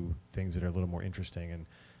to do things that are a little more interesting.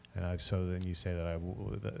 And so then you say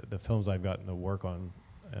that the films I've gotten to work on,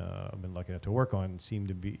 I've been lucky enough to work on, seem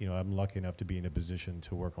to be, you know, I'm lucky enough to be in a position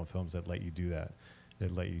to work on films that let you do that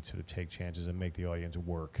let you sort of take chances and make the audience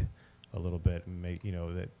work a little bit, and make, you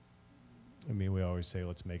know, that, I mean, we always say,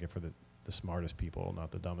 let's make it for the smartest people, not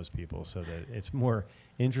the dumbest people, so that it's more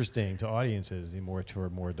interesting to audiences, for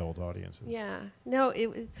more adult audiences. Yeah, no,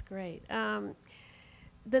 it's great.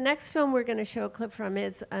 The next film we're going to show a clip from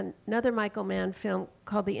is another Michael Mann film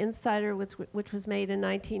called The Insider, which was made in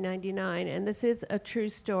 1999. And this is a true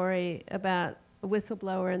story about a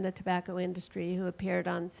whistleblower in the tobacco industry who appeared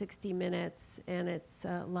on 60 Minutes. And it's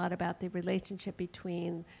a lot about the relationship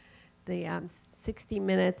between the 60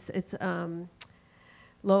 Minutes. It's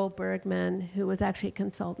Lowell Bergman, who was actually a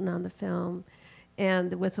consultant on the film.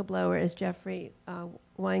 And the whistleblower is Jeffrey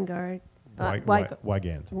Wigand.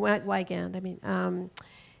 Wigand, I mean.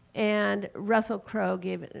 And Russell Crowe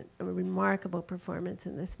gave a remarkable performance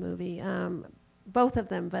in this movie. Both of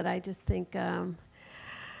them, but I just think...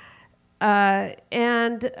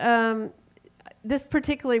 this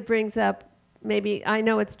particularly brings up, maybe, I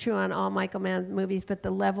know it's true on all Michael Mann movies, but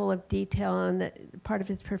the level of detail and part of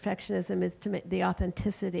his perfectionism is to make the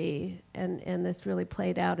authenticity, and this really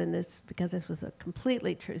played out in this, because this was a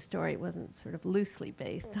completely true story. It wasn't sort of loosely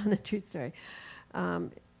based on a true story. I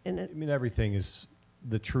mean, everything is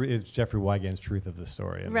the truth. It's Jeffrey Wigand's truth of the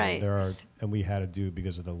story. I mean, right. And we had to do,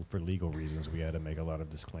 because of for legal reasons, we had to make a lot of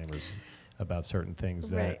disclaimers about certain things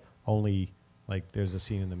that only, like, there's a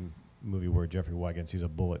scene in the movie where Jeffrey Wigand sees a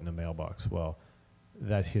bullet in the mailbox. Well,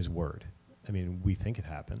 that's his word. I mean, we think it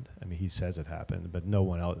happened. I mean, he says it happened, but no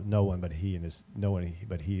one but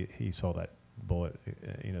he saw that bullet.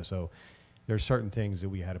 You know, so there's certain things that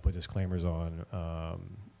we had to put disclaimers on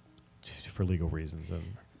for legal reasons.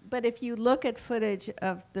 But if you look at footage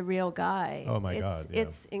of the real guy, oh my God, yeah.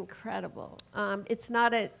 It's incredible. It's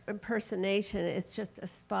not an impersonation. It's just a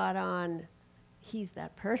spot-on he's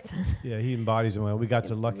that person. Yeah, he embodies him well. We got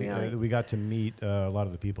to Really? we got to meet a lot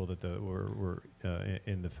of the people that were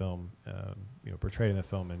in the film, portrayed in the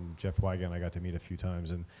film. And Jeff Wygant I got to meet a few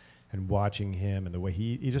times, and watching him and the way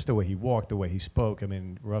he just the way he walked, the way he spoke. I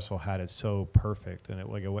mean, Russell had it so perfect, and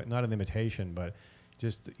it not an imitation, but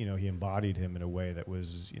just he embodied him in a way that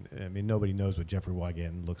was. I mean, nobody knows what Jeffrey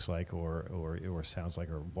Wygant looks like or sounds like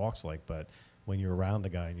or walks like, but when you're around the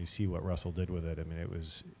guy and you see what Russell did with it, I mean,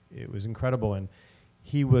 it was incredible. And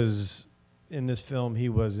he was in this film. He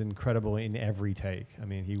was incredible in every take. I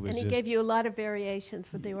mean, he was. And he gave you a lot of variations,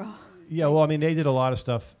 but they were all. Yeah, well, I mean, they did a lot of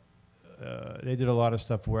stuff.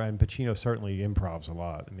 Where, and Pacino certainly improvs a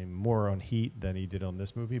lot. I mean, more on Heat than he did on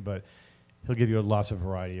this movie, but he'll give you lots of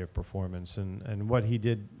variety of performance. And what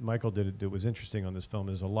Michael did that was interesting on this film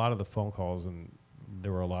is a lot of the phone calls, and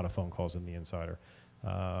there were a lot of phone calls in The Insider.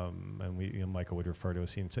 And Michael would refer to a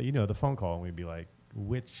scene and say, the phone call, and we'd be like,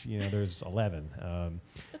 which, there's 11.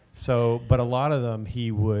 But a lot of them,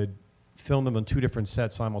 he would film them on 2 different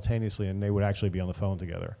sets simultaneously, and they would actually be on the phone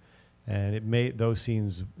together. And it made those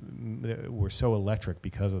scenes were so electric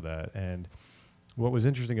because of that. And what was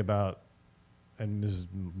interesting about, and Mrs.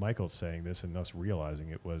 Michael saying this and us realizing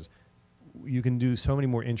it, was you can do so many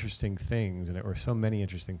more interesting things, or so many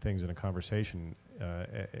interesting things in a conversation,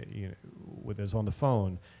 with us on the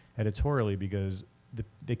phone, editorially, because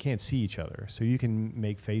they can't see each other. So you can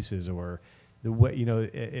make faces or the way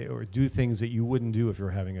or do things that you wouldn't do if you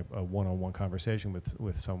were having a one-on-one conversation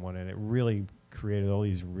with someone, and it really created all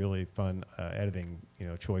these really fun editing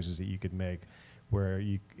choices that you could make, where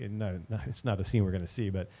it's not the scene we're going to see,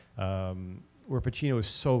 but where Pacino is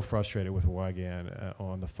so frustrated with Wygant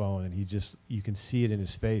on the phone, and you can see it in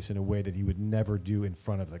his face in a way that he would never do in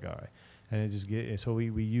front of the guy, and so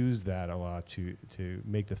we use that a lot to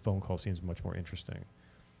make the phone call scenes much more interesting.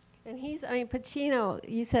 And Pacino,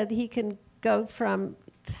 you said he can go from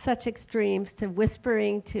such extremes to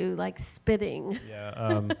whispering to like spitting.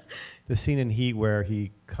 Yeah, the scene in Heat where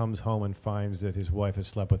he comes home and finds that his wife has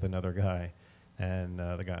slept with another guy, and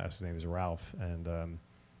the guy's name is Ralph, and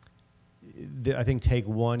I think take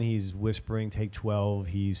 1 he's whispering, take 12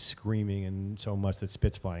 he's screaming, and so much that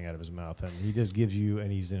spit's flying out of his mouth, and he just gives you,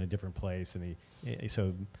 and he's in a different place, and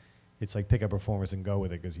so it's like pick a performance and go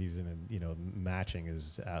with it, because he's matching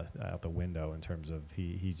is out the window in terms of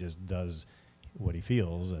he just does what he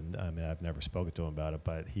feels. And I mean, I've never spoken to him about it,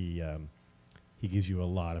 but he gives you a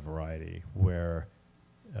lot of variety, where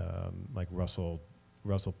like Russell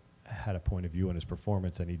had a point of view on his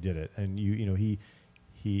performance, and he did it, and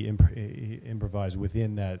he improvised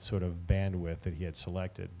within that sort of bandwidth that he had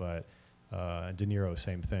selected. But De Niro,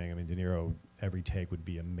 same thing. I mean, De Niro, every take would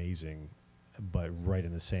be amazing, but right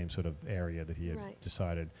in the same sort of area that he had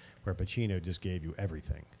decided, where Pacino just gave you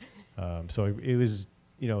everything. So it was,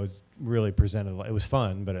 it was really presented, it was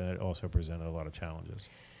fun, but it also presented a lot of challenges.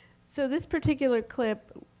 So this particular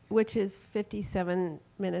clip, which is 57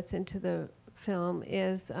 minutes into the film,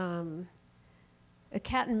 is a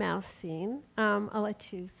cat and mouse scene. I'll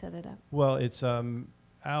let you set it up. Well, it's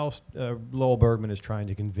Lowell Bergman is trying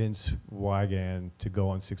to convince Wygant to go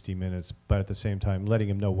on 60 Minutes, but at the same time letting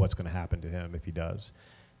him know what's going to happen to him if he does.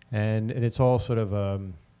 And it's all sort of a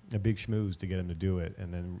big schmooze to get him to do it.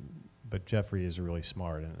 But Jeffrey is really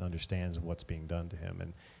smart and understands what's being done to him,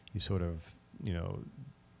 and he sort of,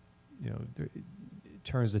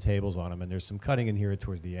 turns the tables on him. And there's some cutting in here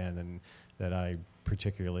towards the end, and that I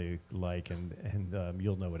particularly like, and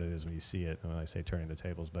you'll know what it is when you see it when I say turning the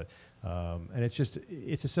tables. But and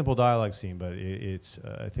it's a simple dialogue scene, but it's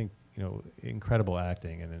I think incredible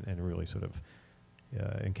acting, and really sort of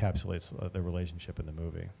encapsulates the relationship in the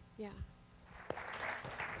movie. Yeah.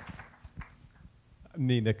 I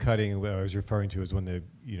mean, the cutting what I was referring to is when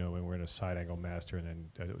when we're in a side angle master, and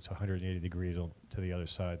then it's 180 degrees to the other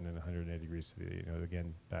side, and then 180 degrees to the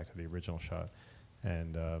again back to the original shot,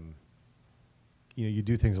 and you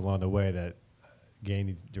do things along the way that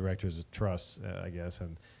gain directors' trust, I guess.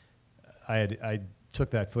 And I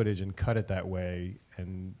took that footage and cut it that way,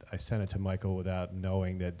 and I sent it to Michael without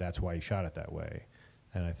knowing that that's why he shot it that way.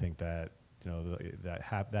 And I think that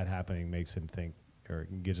that happening makes him think, or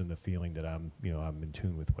gives him the feeling that I'm in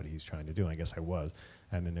tune with what he's trying to do. And I guess I was.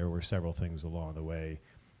 And then there were several things along the way,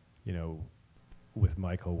 with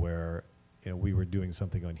Michael where we were doing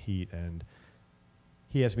something on Heat, and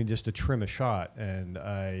he asked me just to trim a shot, and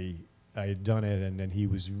I had done it, and then he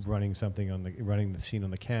was running the scene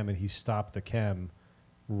on the cam, and he stopped the cam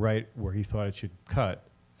right where he thought it should cut,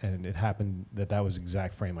 and it happened that was the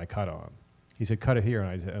exact frame I cut on. He said, "Cut it here,"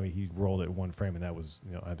 and he rolled it one frame, and that was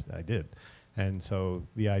I did. And so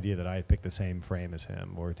the idea that I had picked the same frame as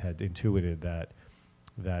him, or had intuited that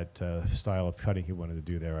style of cutting he wanted to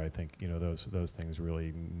do there. I think, you know, those things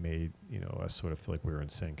really made, you know, us sort of feel like we were in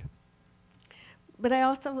sync. But I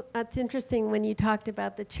also, it's interesting when you talked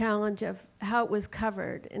about the challenge of how it was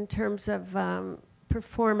covered in terms of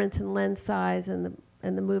performance and lens size and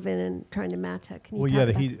the move-in and trying to match it. Can you Well,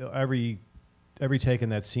 talk yeah, about every take in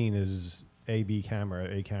that scene is a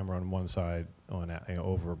camera on one side on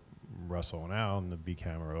over Russell and Al, and the B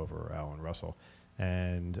camera over Al and Russell,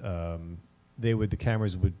 and the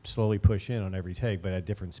cameras would slowly push in on every take, but at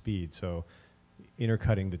different speeds. So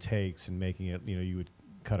intercutting the takes and making it, you know, you would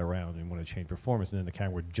cut around and want to change performance, and then the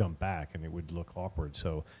camera would jump back and it would look awkward.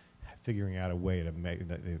 So figuring out a way to make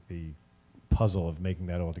the puzzle of making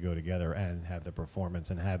that all to go together and have the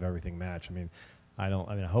performance and have everything match. I mean,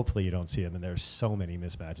 hopefully you don't see them, and there's so many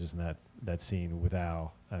mismatches in that scene with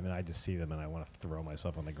Al. I mean, I just see them and I want to throw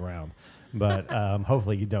myself on the ground. But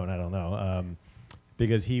hopefully you don't, I don't know.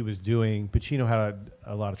 Because Pacino had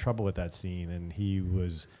a lot of trouble with that scene, and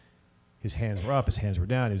his hands were up, his hands were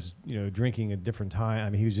down, his, you know, drinking at different time. I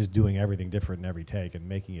mean, he was just doing everything different in every take and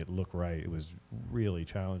making it look right. It was really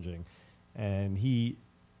challenging. And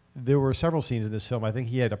there were several scenes in this film. I think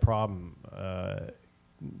he had a problem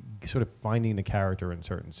sort of finding the character in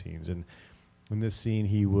certain scenes. And in this scene,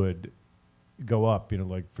 he would go up, you know,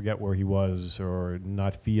 like forget where he was or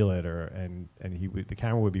not feel it, and the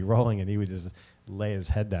camera would be rolling and he would just lay his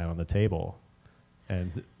head down on the table.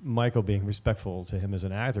 And Michael, being respectful to him as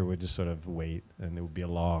an actor, would just sort of wait, and it would be a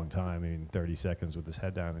long time, I mean, 30 seconds with his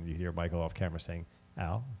head down, and you hear Michael off camera saying,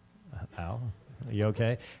 Al, are you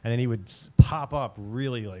okay? And then he would pop up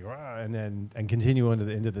really like, rah, and continue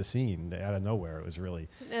into the scene out of nowhere. It was really...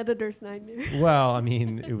 It's an editor's nightmare. Well, I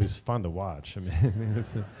mean, it was fun to watch. I mean, it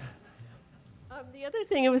was... The other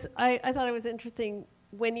thing, I thought it was interesting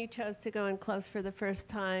when you chose to go in close for the first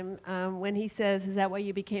time, when he says, is that why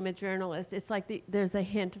you became a journalist? It's like there's a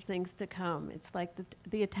hint of things to come. It's like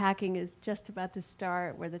the attacking is just about to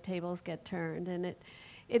start, where the tables get turned. And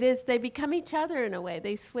they become each other in a way.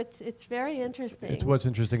 They switch. It's very interesting. It's what's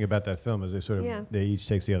interesting about that film is they each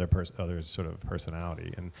takes the other's sort of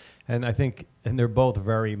personality. And I think, and they're both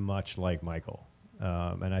very much like Michael.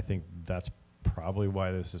 And I think that's probably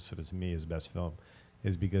why this is sort of, to me, his best film,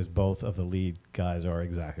 is because both of the lead guys are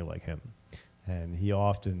exactly like him. And he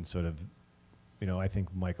often sort of, you know, I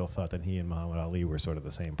think Michael thought that he and Muhammad Ali were sort of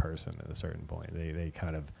the same person at a certain point. They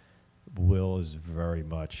kind of, Will is very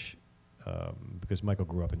much, because Michael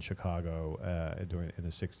grew up in Chicago in the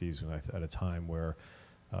 60s, at a time where,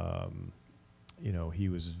 you know, he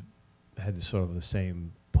had sort of the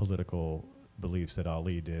same political beliefs that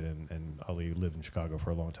Ali did, and Ali lived in Chicago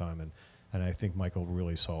for a long time. And I think Michael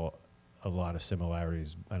really saw a lot of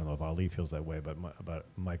similarities. I don't know if Ali feels that way, but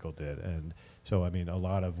Michael did. And so, I mean, a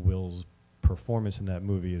lot of Will's performance in that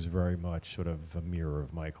movie is very much sort of a mirror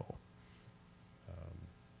of Michael.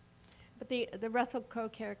 But the Russell Crowe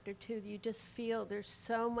character, too, you just feel there's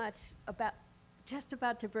so much just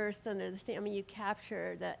about to burst under the steam. I mean, you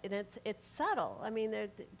capture that, and it's subtle. I mean,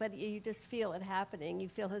 but you just feel it happening. You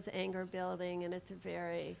feel his anger building, and it's a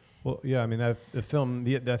very... Well, yeah, I mean,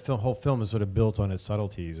 whole film is sort of built on its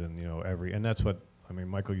subtleties, and, you know, and that's what, I mean,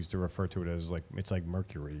 Michael used to refer to it as like, it's like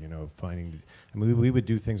Mercury, you know, I mean, we would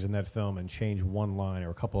do things in that film and change one line or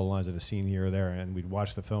a couple of lines of a scene here or there, and we'd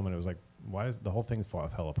watch the film and it was like, why is the whole thing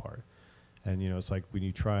fell apart? And, you know, it's like when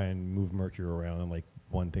you try and move Mercury around and like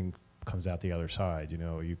one thing comes out the other side, you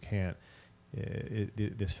know, you can't,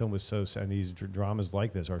 this film was and these dramas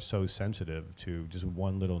like this are so sensitive to just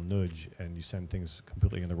one little nudge, and you send things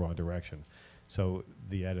completely in the wrong direction. So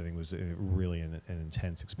the editing was really an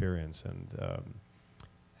intense experience,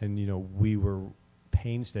 and you know, we were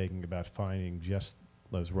painstaking about finding just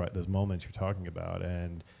those moments you're talking about,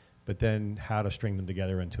 but then how to string them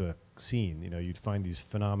together into a scene. You know, you'd find these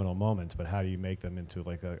phenomenal moments, but how do you make them into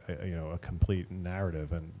like a complete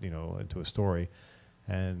narrative, and, you know, into a story?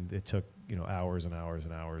 And it took, you know, hours and hours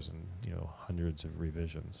and hours, and, you know, hundreds of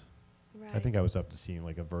revisions. Right. I think I was up to seeing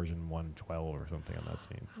like a version 112 or something on that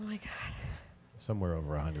scene. Oh my God. Somewhere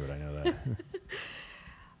over 100, I know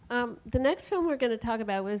that. The next film we're going to talk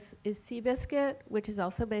about is Seabiscuit, which is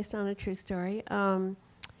also based on a true story,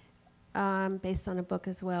 based on a book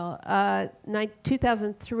as well,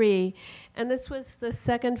 2003. And this was the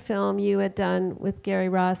second film you had done with Gary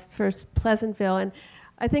Ross, first Pleasantville. And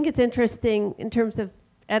I think it's interesting in terms of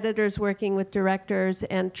editors working with directors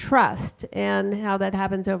and trust and how that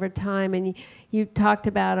happens over time. And you talked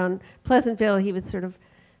about on Pleasantville, he was sort of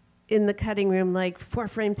in the cutting room, like 4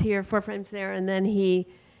 frames here, 4 frames there, and then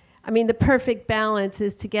I mean, the perfect balance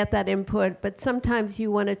is to get that input, but sometimes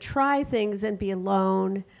you want to try things and be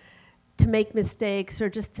alone to make mistakes or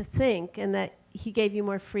just to think, and that he gave you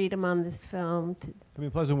more freedom on this film? I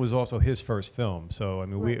mean, Pleasant was also his first film, so I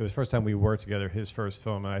mean, Right. it was the first time we worked together, his first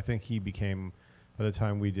film, and I think he became, by the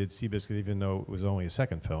time we did Seabiscuit, even though it was only a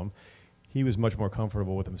second film, he was much more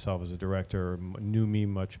comfortable with himself as a director, knew me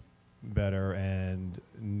much better, and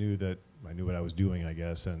knew that I knew what I was doing, I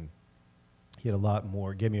guess, and he had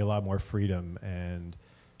gave me a lot more freedom, and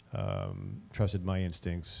trusted my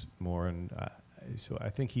instincts more, and so I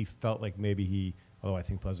think he felt like maybe although I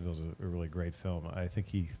think Pleasantville's a really great film, I think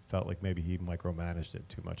he felt like maybe he micromanaged it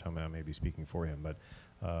too much. I may be speaking for him, but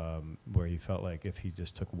where he felt like if he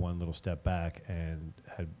just took one little step back and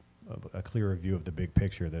had a clearer view of the big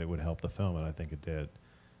picture, that it would help the film, and I think it did.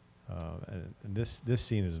 And this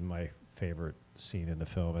scene is my favorite scene in the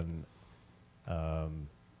film, and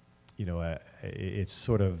you know, it's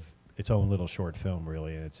sort of its own little short film,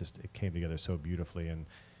 really, and it came together so beautifully, and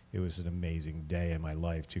it was an amazing day in my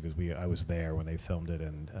life too, because I was there when they filmed it,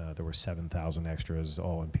 and there were 7,000 extras,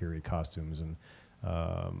 all in period costumes, and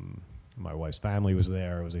my wife's family was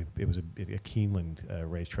there. It was a Keeneland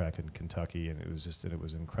racetrack in Kentucky, and it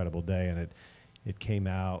was an incredible day, and it came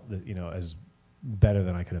out, you know, as better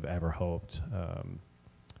than I could have ever hoped.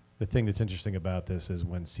 The thing that's interesting about this is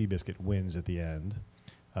when Seabiscuit wins at the end,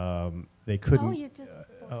 they couldn't. Oh, you just.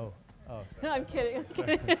 Oh, No, I'm kidding. I'm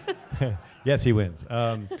kidding. yes, he wins.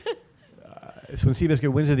 So when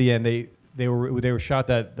Seabiscuit wins at the end, they were shot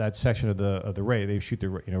that section of the race. They shoot the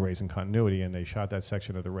race in continuity, and they shot that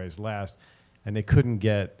section of the race last, and they couldn't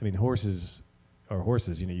get. I mean, horses are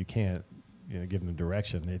horses. You know, you can't give them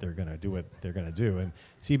direction. They're going to do what they're going to do, and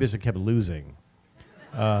Seabiscuit kept losing.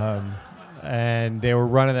 And they were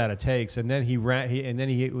running out of takes, and then he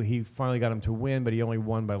finally got him to win, but he only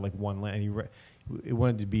won by like one length. We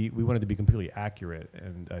wanted to be completely accurate,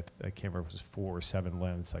 and I can't remember if it was 4 or 7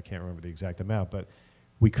 lengths. I can't remember the exact amount, but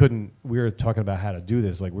we were talking about how to do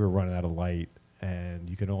this. Like, we were running out of light, and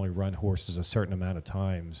you can only run horses a certain amount of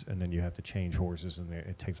times, and then you have to change horses, and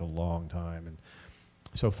it takes a long time. And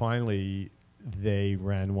so finally, they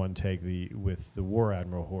ran one take with the War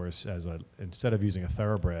Admiral horse instead of using a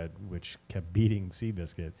thoroughbred, which kept beating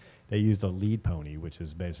Seabiscuit, they used a lead pony, which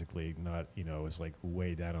is basically not, it's like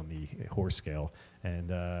way down on the horse scale, and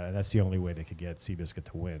that's the only way they could get Seabiscuit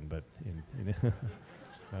to win. But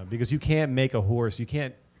because you can't make a horse, you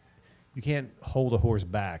can't hold a horse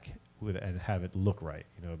back and have it look right,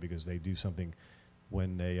 because they do something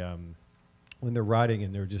when they're riding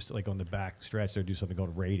and they're just like on the back stretch, they do something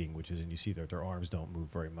called raiding, which is, and you see that their arms don't move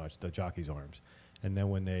very much, the jockey's arms. And then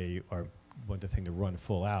when they want the thing to run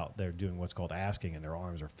full out, they're doing what's called asking, and their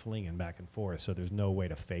arms are flinging back and forth. So there's no way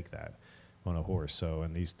to fake that on a horse. So,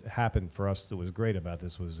 and these happened for us. What was great about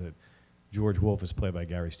this was that George Wolfe is played by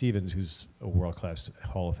Gary Stevens, who's a world-class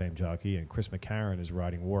Hall of Fame jockey, and Chris McCarron is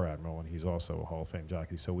riding War Admiral, and he's also a Hall of Fame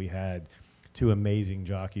jockey. So we had 2 amazing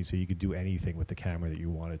jockeys, so you could do anything with the camera that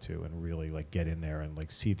you wanted to, and really like get in there and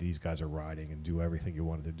like see that these guys are riding and do everything you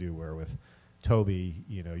wanted to do. Where with Toby,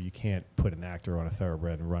 you can't put an actor on a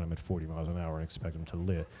thoroughbred and run him at 40 miles an hour and expect him to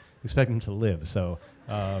live. So,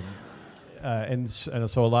 and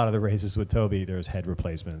so a lot of the races with Toby, there's head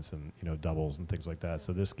replacements and doubles and things like that.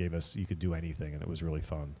 So this gave us, you could do anything, and it was really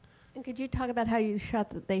fun. And could you talk about how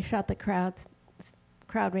they shot the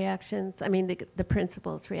crowd reactions? I mean, the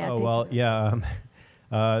principals reacting. Oh, well, yeah.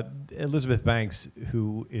 Elizabeth Banks,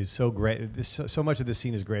 who is so great. So much of this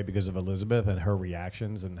scene is great because of Elizabeth and her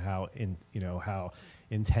reactions, and how how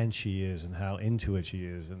intense she is, and how into it she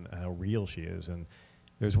is, and how real she is. And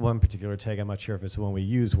there's one particular take, I'm not sure if it's the one we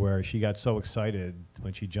use, where she got so excited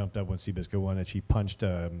when she jumped up when Seabiscuit won that she punched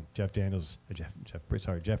Jeff Bridges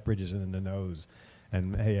in the nose,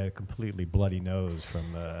 and he had a completely bloody nose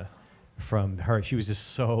from her. She was just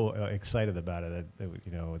so excited about it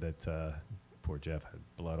that poor Jeff had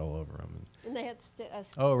blood all over him. And they had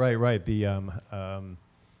oh, right.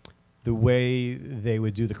 The way they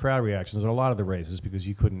would do the crowd reactions on a lot of the races, because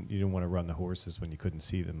you didn't want to run the horses when you couldn't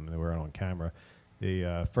see them, they were on camera.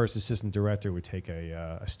 The first assistant director would take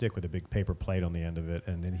a stick with a big paper plate on the end of it,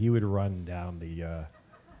 and then he would run down the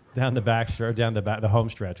back, the home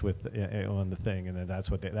stretch with on the thing, and then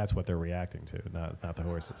that's what they're reacting to, not the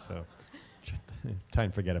horses. So try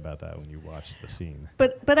and forget about that when you watch the scene.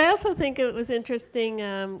 But I also think it was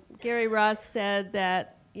interesting. Gary Ross said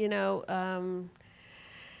that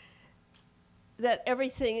that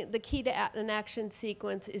everything, the key to an action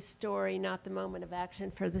sequence is story, not the moment of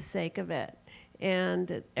action for the sake of it,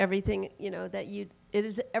 and everything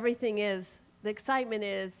everything is the excitement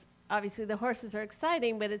is. Obviously, the horses are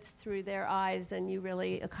exciting, but it's through their eyes, and you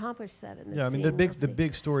really accomplish that in this scene. Yeah, I mean, the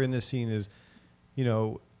big story in this scene is you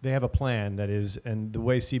know, they have a plan that is, and the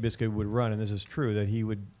way Seabiscuit would run, and this is true, that he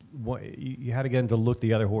would, you had to get him to look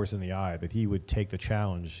the other horse in the eye, that he would take the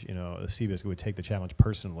challenge, you know, Seabiscuit would take the challenge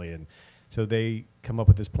personally. And so they come up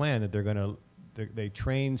with this plan that they're going to, they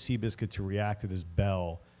train Seabiscuit to react to this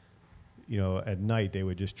bell. You know, at night they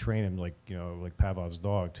would just train him like, you know, like Pavlov's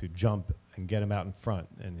dog to jump and get him out in front.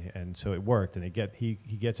 And so it worked, and he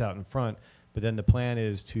gets out in front, but then the plan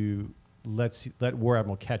is to let War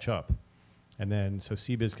Admiral catch up. And then so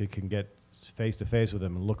Seabiscuit can get face to face with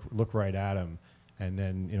him and look right at him, and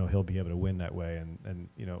then, you know, he'll be able to win that way. And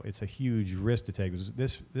you know, it's a huge risk to take.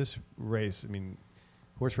 This race, I mean,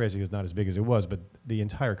 horse racing is not as big as it was, but the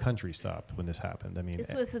entire country stopped when this happened. I mean,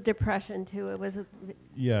 this was a depression too. It was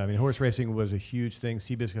yeah, I mean, horse racing was a huge thing.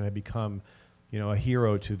 Seabiscuit had become, you know, a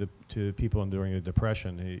hero to people during the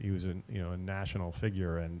Depression. He was a national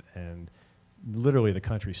figure, and literally the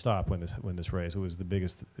country stopped when this race. It was the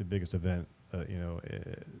biggest event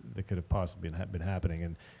that could have possibly been happening.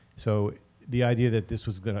 And so the idea that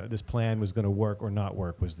this plan was gonna work or not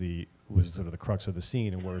work was sort of the crux of the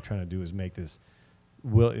scene. And what we're trying to do is make this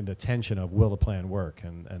the tension of will the plan work,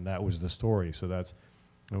 and that was the story. So that's,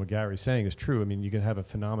 and what Gary's saying is true. I mean, you can have a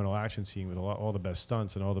phenomenal action scene with all the best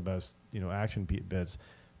stunts and all the best, you know, action bits,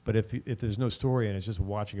 but if there's no story and it's just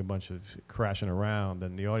watching a bunch of crashing around,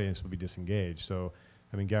 then the audience will be disengaged. So,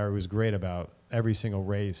 I mean, Gary was great about every single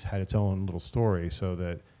race had its own little story, so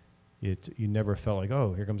that you never felt like,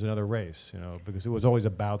 oh, here comes another race, you know, because it was always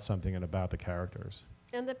about something and about the characters.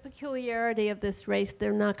 And the peculiarity of this race,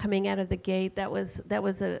 they're not coming out of the gate. That was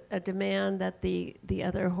a demand that the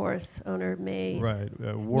other horse owner made. Right.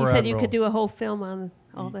 You said you could do a whole film on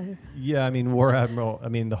all the... Yeah, I mean, War Admiral, I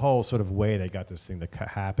mean, the whole sort of way they got this thing to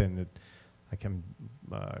happen, I can't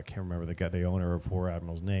remember the owner of War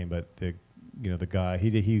Admiral's name, but the guy,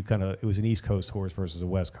 he kind of, it was an East Coast horse versus a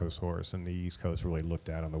West Coast horse, and the East Coast really looked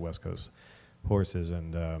down on the West Coast horses,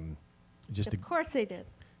 and Of course they did.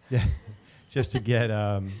 Yeah. Just to get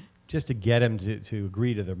him to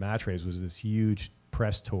agree to their match race was this huge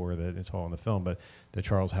press tour that it's all in the film, but that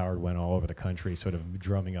Charles Howard went all over the country, sort of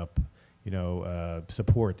drumming up, you know,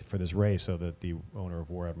 support for this race, so that the owner of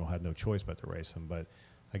War Admiral had no choice but to race him. But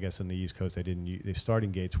I guess in the East Coast the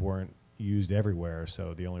starting gates weren't used everywhere,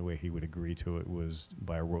 so the only way he would agree to it was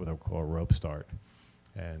by what they call a rope start.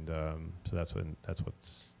 And so that's what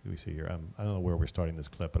we see here. I don't know where we're starting this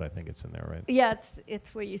clip, but I think it's in there, right? Yeah,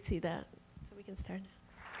 it's where you see that. So we can start now.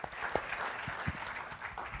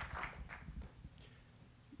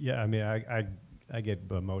 Yeah, I mean, I get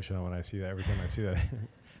emotional when I see that, every time I see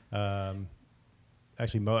that.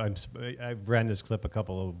 Actually, I ran this clip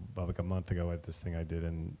like a month ago at this thing I did,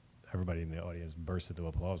 and everybody in the audience burst into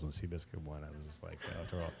applause when Seabiscuit won. I was just like,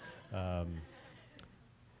 after all.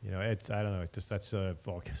 You know, I don't know. That's all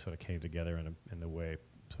sort of came together in the way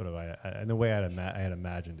I had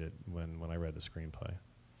imagined it when I read the screenplay.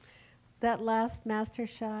 That last master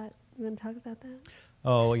shot. You want to talk about that?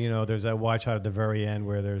 Oh, you know, there's that watch out at the very end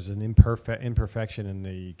where there's an imperfection in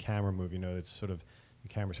the camera move. You know, it's sort of the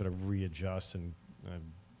camera sort of readjusts and I don't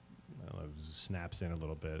know, snaps in a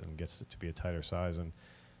little bit and gets it to be a tighter size.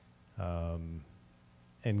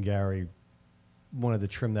 And Gary wanted to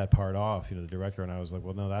trim that part off, you know, the director, and I was like,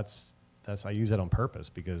 well, no, that's I use that on purpose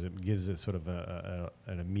because it gives it sort of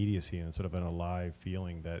an immediacy and sort of an alive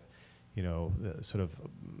feeling that, you know, sort of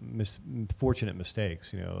fortunate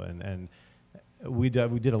mistakes, you know, and we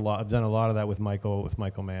did a lot. I've done a lot of that with Michael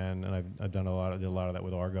Mann, and I've did a lot of that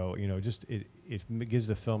with Argo. You know, just it gives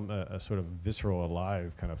the film a sort of visceral,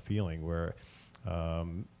 alive kind of feeling where,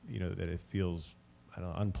 you know, that it feels, I don't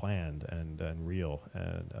know, unplanned and real.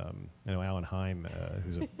 And you know, Alan Heim,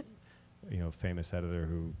 who's a famous editor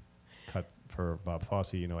who cut for Bob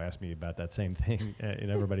Fosse, you know, asked me about that same thing,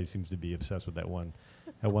 and everybody seems to be obsessed with that one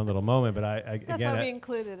little moment. But that's again, why we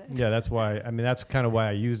included it. Yeah, that's why. I mean, that's kind of why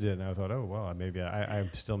I used it, and I thought, oh well, maybe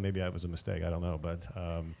it was a mistake. I don't know, but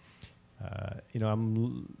you know,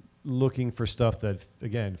 I'm looking for stuff that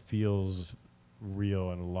again feels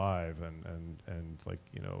real and alive and like,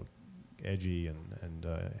 you know, edgy and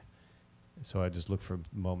so I just look for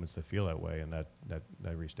moments that feel that way, and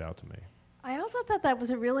that reached out to me. I also thought that was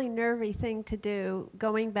a really nervy thing to do,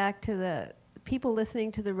 going back to the people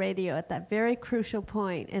listening to the radio at that very crucial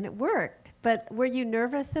point, and it worked. But were you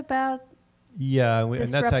nervous about? Yeah, and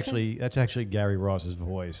that's actually Gary Ross's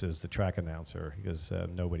voice as the track announcer, because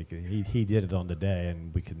nobody could. He did it on the day,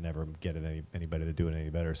 and we could never get anybody to do it any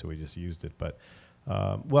better, so we just used it. But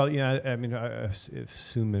well, yeah, I mean, I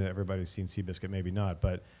assume that everybody's seen Seabiscuit, maybe not,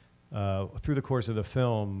 but through the course of the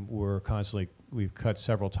film, we've cut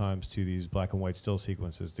several times to these black and white still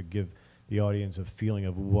sequences to give the audience a feeling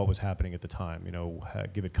of what was happening at the time, you know,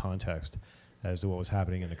 give it context as to what was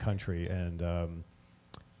happening in the country. And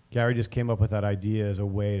Gary just came up with that idea as a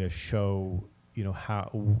way to show, you know, how,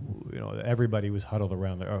 you know, everybody was huddled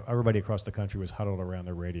around, everybody across the country was huddled around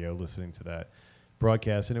the radio listening to that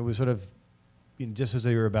broadcast. And it was sort of, you know, just as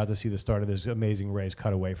they were about to see the start of this amazing race,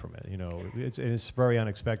 cut away from it. You know, it's very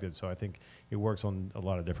unexpected. So I think it works on a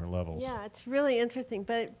lot of different levels. Yeah, it's really interesting,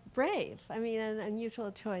 but brave. I mean, an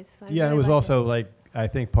unusual choice. Yeah, and it was also like, I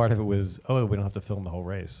think part of it was, oh, we don't have to film the whole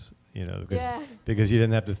race, you know, because you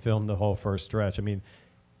didn't have to film the whole first stretch. I mean,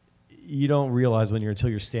 you don't realize until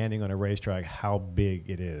you're standing on a racetrack how big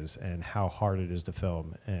it is and how hard it is to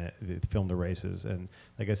film the races. And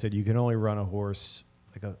like I said, you can only run a horse,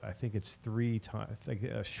 I think it's 3 times,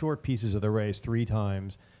 short pieces of the race 3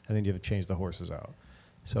 times, and then you have to change the horses out.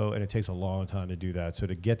 So, and it takes a long time to do that. So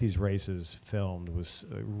to get these races filmed was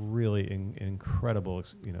a really incredible,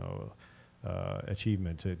 you know,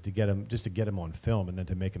 achievement to get them on film, and then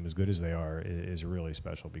to make them as good as they are is really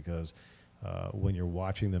special, because when you're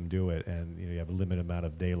watching them do it, and you know, you have a limited amount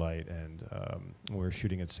of daylight, and we're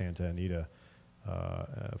shooting at Santa Anita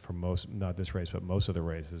for not this race, but most of the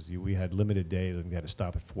races. We had limited days, and we had to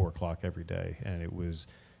stop at 4 o'clock every day, and it was,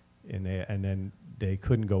 and then they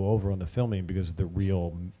couldn't go over on the filming because the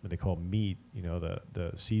real, what they call meet, you know,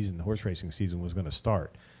 the season, the horse racing season was going to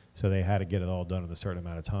start. So they had to get it all done in a certain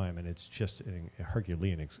amount of time, and it's just a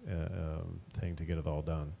Herculean thing to get it all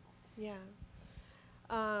done. Yeah.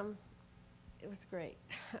 It was great.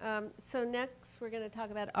 So next we're going to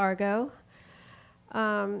talk about Argo,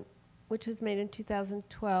 which was made in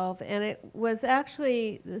 2012. And it was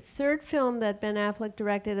actually the 3rd film that Ben Affleck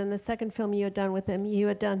directed, and the 2nd film you had done with him. You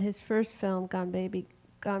had done his first film, Gone Baby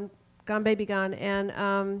Gone.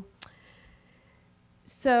 And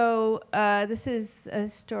so this is a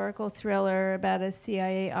historical thriller about a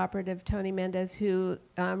CIA operative, Tony Mendez, who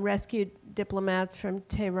rescued diplomats from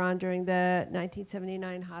Tehran during the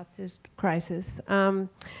 1979 hostage crisis.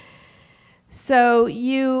 So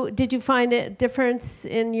did you find a difference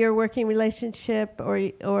in your working relationship,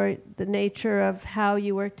 or the nature of how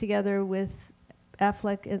you worked together with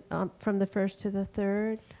Affleck from the 1st to the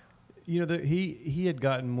 3rd? You know, he had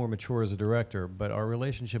gotten more mature as a director, but our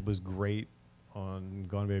relationship was great on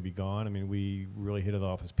Gone Baby Gone. I mean, we really hit it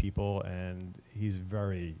off as people, and he's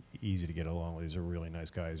very easy to get along with. He's a really nice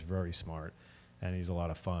guy. He's very smart, and he's a lot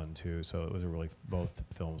of fun too. So it was both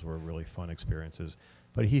films were really fun experiences.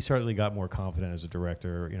 But he certainly got more confident as a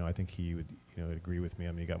director. You know, I think he would, you know, agree with me.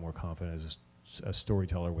 I mean, he got more confident as a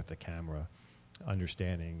storyteller with the camera,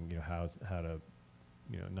 understanding, you know, how to,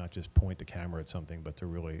 you know, not just point the camera at something, but to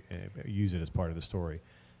really use it as part of the story.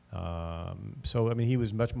 So, I mean, he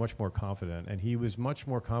was much more confident, and he was much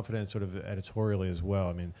more confident sort of editorially as well.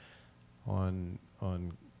 I mean, on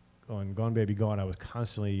Gone Baby Gone, I was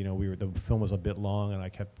constantly, you know, the film was a bit long, and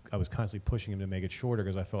I was constantly pushing him to make it shorter,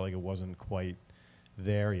 because I felt like it wasn't quite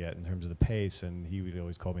there yet in terms of the pace, and he would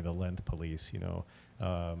always call me the length police, you know,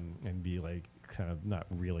 and be like kind of not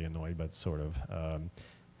really annoyed, but sort of.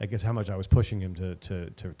 I guess how much I was pushing him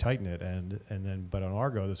to tighten it, and then, but on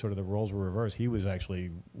Argo, the roles were reversed. He was actually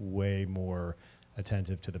way more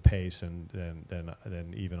attentive to the pace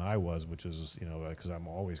than even I was, which is, you know, because I'm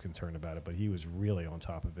always concerned about it. But he was really on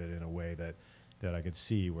top of it in a way that I could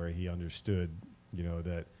see, where he understood, you know,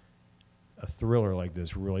 that a thriller like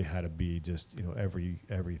this really had to be just, you know,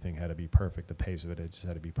 everything had to be perfect. The pace of it just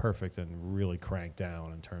had to be perfect, and really cranked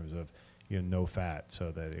down in terms of, you know, no fat, so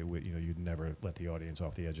that it would, you know, you'd never let the audience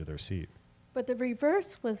off the edge of their seat. But the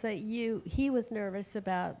reverse was that he was nervous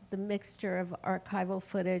about the mixture of archival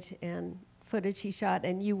footage and footage he shot,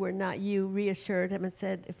 and you were not. You reassured him and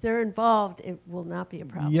said, if they're involved, it will not be a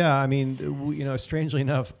problem. Yeah, I mean, you know, strangely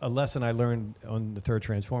enough, a lesson I learned on the 3rd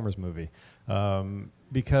Transformers movie,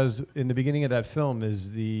 because in the beginning of that film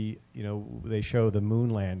is you know, they show the moon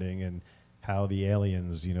landing and how the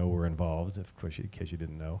aliens, you know, were involved, of course, in case you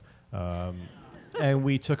didn't know. And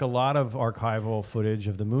we took a lot of archival footage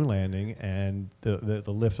of the moon landing and the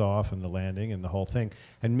lift off and the landing and the whole thing,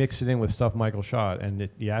 and mixed it in with stuff Michael shot, and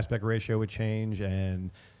the aspect ratio would change,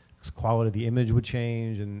 and quality of the image would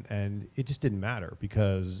change, and it just didn't matter,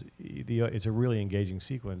 because it's a really engaging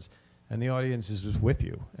sequence, and the audience is just with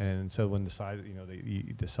you. And so when the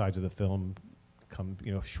sides of the film come,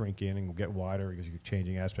 you know, shrink in and get wider because you're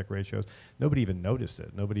changing aspect ratios, nobody even noticed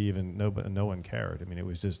it. No one cared. I mean, it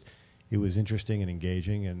was interesting and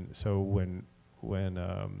engaging. And so when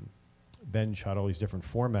Ben shot all these different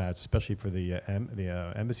formats, especially for the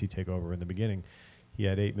embassy takeover in the beginning, he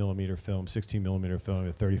had 8mm film, 16mm film,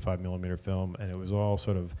 a 35mm film, and it was all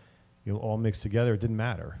sort of, you know, all mixed together. It didn't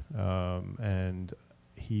matter. And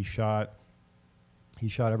he shot He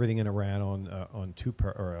shot everything in Iran on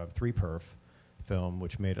 3-perf film,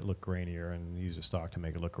 which made it look grainier, and used a stock to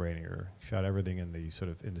make it look grainier. Shot everything in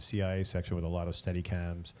the CIA section with a lot of steady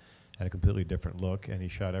cams and a completely different look, and he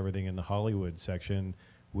shot everything in the Hollywood section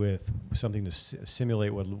with something to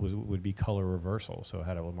simulate what would be color reversal. So it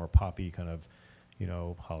had a little more poppy kind of,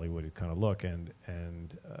 Hollywood kind of look, and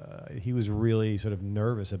he was really sort of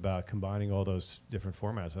nervous about combining all those different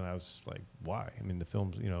formats, and I was like, why? I mean, the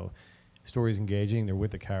film's, story's engaging, they're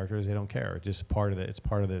with the characters, they don't care. It's just part of it. It's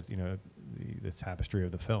part of the, the tapestry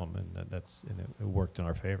of the film, and it worked in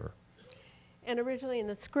our favor. And originally in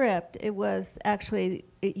the script, it was actually,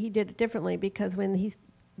 he did it differently, because when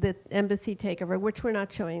the embassy takeover, which we're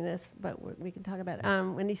not showing this, but we can talk about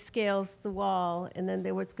it, when he scales the wall, and then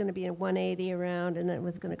there was going to be a 180 around, and then it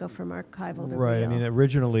was going to go from archival to right. real. I mean,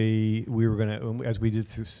 originally we were going to, as we did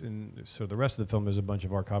so the rest of the film, there's a bunch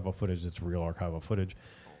of archival footage that's real archival footage.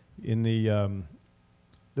 In the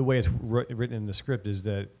way it's written in the script is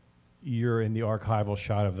that you're in the archival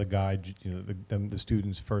shot of the guy, the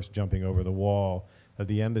students first jumping over the wall of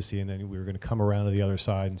the embassy, and then we were going to come around to the other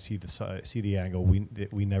side and see the angle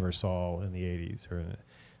we never saw in the 80s.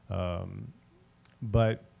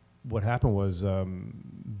 But what happened was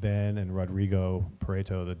Ben and Rodrigo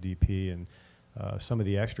Pareto, the DP, and some of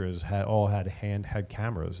the extras had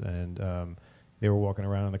cameras, and they were walking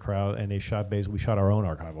around in the crowd, and we shot our own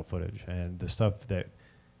archival footage, and the stuff that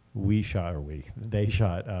they shot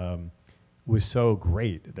was so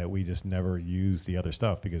great that we just never used the other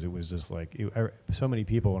stuff, because it was just like, so many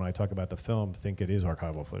people, when I talk about the film, think it is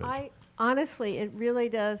archival footage. Honestly, it really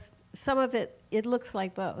does. Some of it looks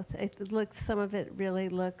like both. Some of it really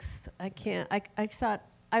looks, I thought,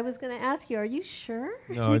 I was going to ask you, are you sure?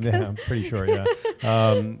 No, yeah, I'm pretty sure, yeah.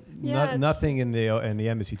 Nothing in the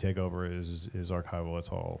embassy takeover is archival. It's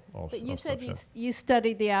all But you said stuff. you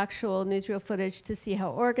studied the actual newsreel footage to see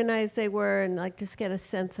how organized they were, and like just get a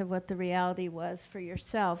sense of what the reality was for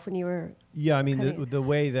yourself when you were. Yeah, I mean, the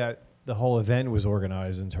way that the whole event was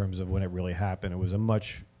organized in terms of when it really happened, it was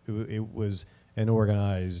it was an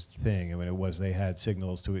organized thing. I mean, they had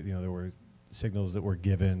signals to it. There were signals that were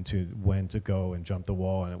given to when to go and jump the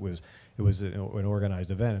wall, and it was an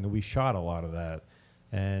organized event, and we shot a lot of that.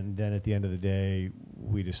 And then at the end of the day,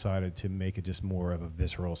 we decided to make it just more of a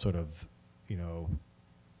visceral sort of,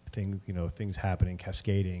 things happening,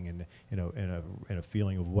 cascading, and in a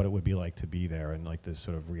feeling of what it would be like to be there, and like this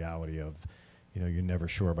sort of reality of, you're never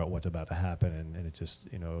sure about what's about to happen, and it just,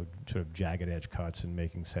 sort of jagged edge cuts and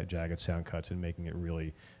making jagged sound cuts and making it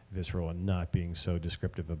really visceral and not being so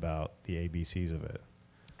descriptive about the ABCs of it.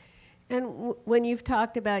 And when you've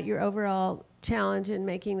talked about your overall challenge in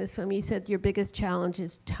making this film, you said your biggest challenge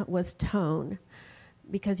was tone,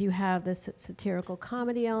 because you have the satirical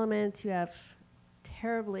comedy elements, you have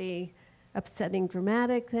terribly upsetting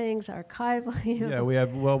dramatic things, archival. Yeah, we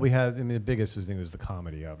had. I mean, the biggest thing was the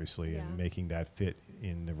comedy, obviously, and making that fit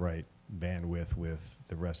in the right bandwidth with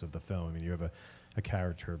the rest of the film. I mean, you have a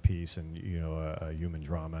character piece, and a human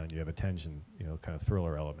drama, and you have a tension, kind of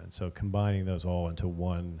thriller element. So combining those all into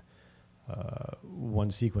one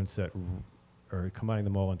sequence or combining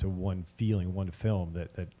them all into one feeling, one film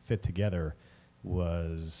that fit together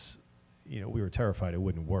was, we were terrified it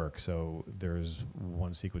wouldn't work. So there's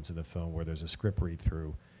one sequence in the film where there's a script read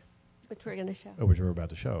through, which we're going to show. Which we're about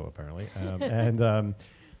to show, apparently,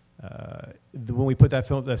 when we put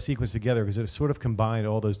that sequence together, because it sort of combined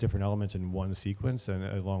all those different elements in one sequence, and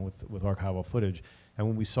along with archival footage, and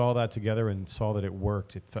when we saw that together and saw that it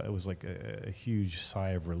worked, it was like a huge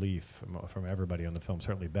sigh of relief from everybody on the film,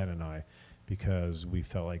 certainly Ben and I, because we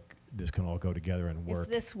felt like this can all go together and work.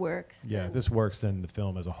 If this works. Yeah, if this works, then the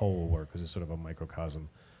film as a whole will work, because it's sort of a microcosm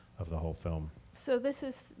of the whole film. So this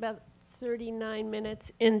is about 39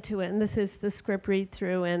 minutes into it, and this is the script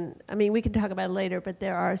read-through, and I mean, we can talk about it later, but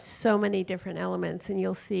there are so many different elements, and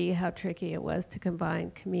you'll see how tricky it was to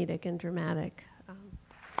combine comedic and dramatic.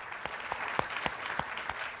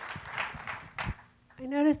 I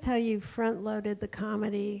noticed how you front-loaded the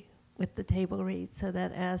comedy with the table read, so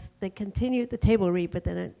that as they continued the table read, but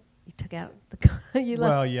then you took out the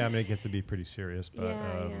well, yeah, I mean, it gets to be pretty serious, but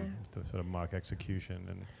the sort of mock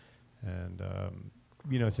execution, and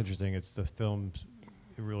it's interesting. It's the film's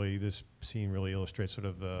this scene really illustrates sort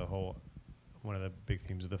of the whole. One of the big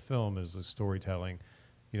themes of the film is the storytelling,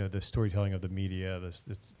 the storytelling of the media,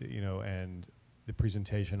 and the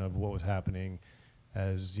presentation of what was happening,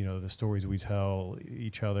 as the stories we tell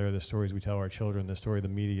each other, the stories we tell our children, the stories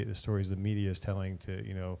the media is telling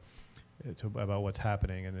about what's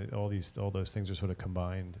happening, and all those things are sort of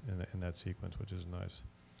combined in that sequence, which is nice.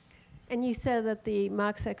 And you said that the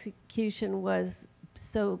mock execution was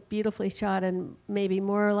so beautifully shot and maybe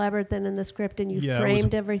more elaborate than in the script, and you Yeah, it was-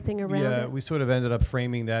 framed everything around Yeah, it. we sort of ended up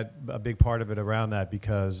framing that, a big part of it around that,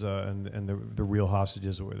 because and the real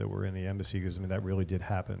hostages that were in the embassy, because I mean that really did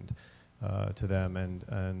happen to them,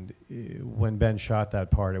 and when Ben shot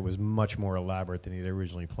that part, it was much more elaborate than he had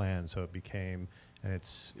originally planned. So it became, and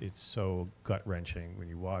it's so gut wrenching when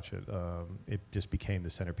you watch it. It just became the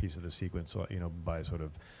centerpiece of the sequence, by sort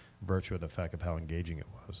of virtue of the fact of how engaging it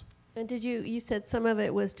was. And you said some of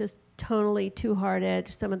it was just tonally too hard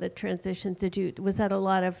edge, some of the transitions. Was that a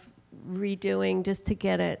lot of redoing just to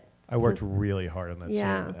get it? I worked really hard on that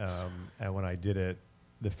Yeah. scene, and when I did it,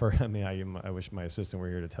 I mean, I wish my assistant were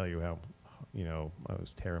here to tell you how, I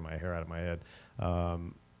was tearing my hair out of my head.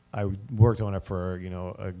 I worked on it for,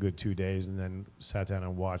 a good 2 days, and then sat down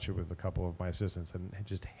and watched it with a couple of my assistants, and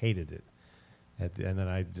just hated it. And then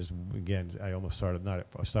I just, again, I almost started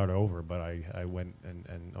over, but I went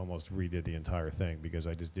and almost redid the entire thing, because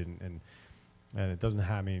I just didn't, and it doesn't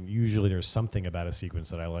have, I mean, usually there's something about a sequence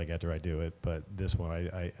that I like after I do it, but this one,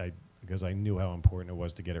 I because I knew how important it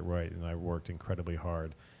was to get it right, and I worked incredibly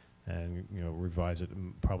hard, and revised it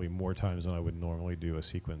probably more times than I would normally do a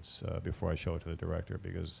sequence before I show it to the director,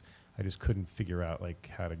 because I just couldn't figure out like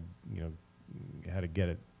how to get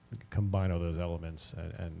it, combine all those elements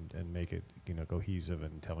and make it cohesive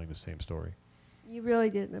and telling the same story. You really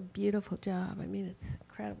did a beautiful job. I mean, it's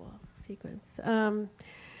incredible sequence.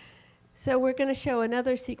 So we're going to show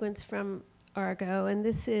another sequence from Argo, and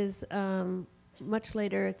this is much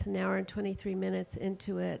later. It's an hour and 23 minutes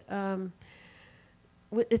into it.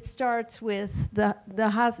 It starts with the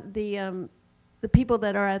people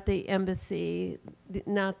that are at the embassy,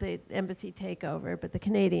 not the embassy takeover, but the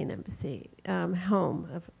Canadian embassy, home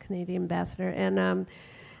of a Canadian ambassador. And it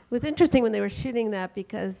was interesting when they were shooting that,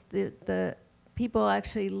 because the people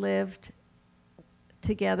actually lived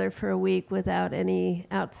together for a week without any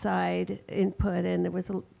outside input, and there was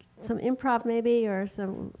some improv maybe, or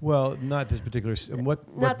some. Well, not this particular.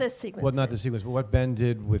 Not this sequence. Well, not the sequence, but what Ben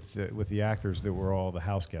did with the actors that were all the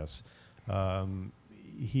house guests.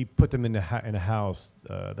 He put them in a house.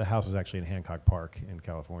 The house is actually in Hancock Park in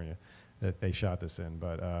California that they shot this in.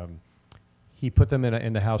 But he put them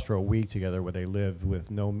in the house for a week together, where they lived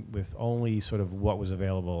with only sort of what was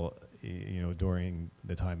available, during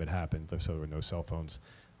the time it happened. So there were no cell phones.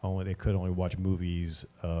 They could only watch movies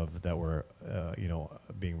that were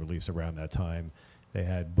being released around that time. They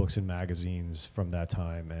had books and magazines from that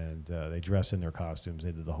time, and they dressed in their costumes.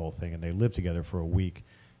 They did the whole thing, and they lived together for a week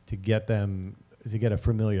to get a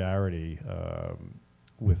familiarity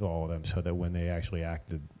with all of them, so that when they actually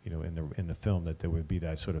acted, in the film, that there would be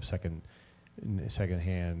that sort of second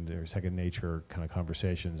hand or second nature kind of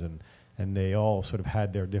conversations, and they all sort of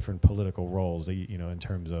had their different political roles, in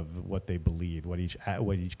terms of what they believed, what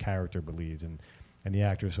each character believed, and the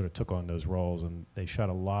actors sort of took on those roles, and they shot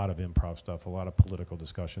a lot of improv stuff, a lot of political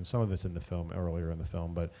discussion. Some of it's in the film, earlier in the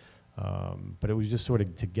film, but it was just sort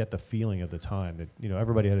of to get the feeling of the time that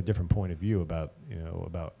everybody had a different point of view about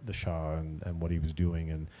the Shah and what he was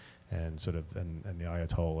doing, and sort of and the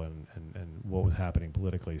Ayatollah and what was happening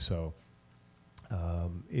politically. So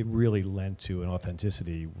it really lent to an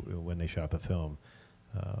authenticity when they shot the film,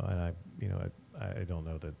 and I don't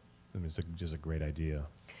know that. I mean, it's just a great idea.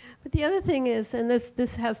 But the other thing is, and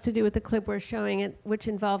this has to do with the clip we're showing, it, which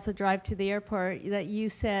involves a drive to the airport, that you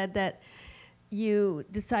said that you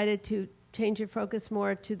decided to change your focus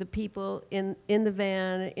more to the people in the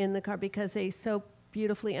van, in the car, because they so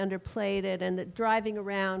beautifully underplayed it, and that driving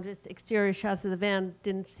around, just exterior shots of the van,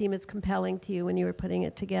 didn't seem as compelling to you when you were putting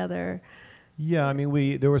it together. Yeah, I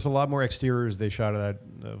mean, there was a lot more exteriors. They shot of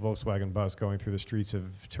that Volkswagen bus going through the streets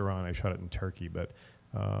of Tehran. I shot it in Turkey, but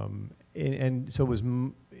and so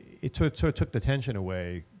it sort of took the tension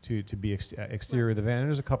away to be exterior of the van. And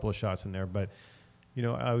there's a couple of shots in there, but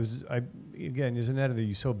again, as an editor,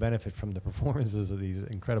 you so benefit from the performances of these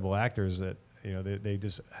incredible actors that they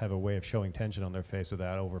just have a way of showing tension on their face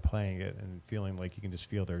without overplaying it, and feeling like you can just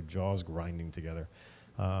feel their jaws grinding together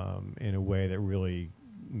in a way that really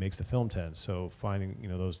makes the film tense. So finding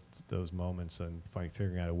those moments and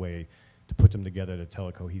figuring out a way to put them together to tell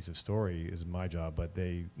a cohesive story is my job. But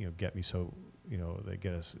they get me so they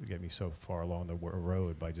get me so far along the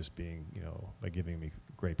road by just being by giving me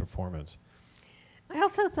great performance. I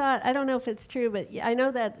also thought, I don't know if it's true, but I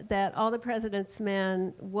know that All the President's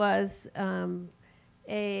Men was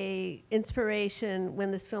a inspiration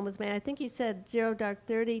when this film was made. I think you said Zero Dark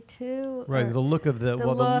 32. Right, the look of the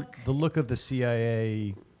look of the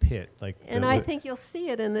CIA pit, like. And I think you'll see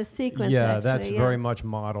it in this sequence. Yeah, actually, that's very much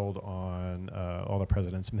modeled on All the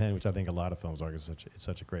President's Men, which I think a lot of films are. It's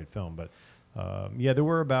such a great film, but Yeah, there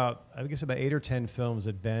were about, I guess, about 8 or 10 films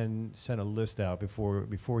that Ben sent a list out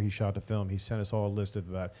before he shot the film. He sent us all a list of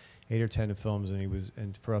about 8 or 10 films,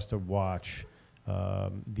 and for us to watch.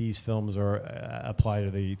 These films are apply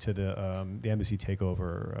to the embassy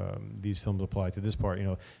takeover. These films apply to this part,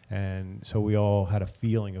 and so we all had a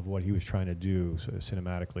feeling of what he was trying to do sort of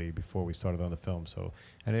cinematically before we started on the film. So,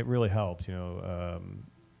 and it really helped,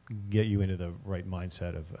 get you into the right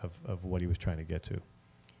mindset of what he was trying to get to.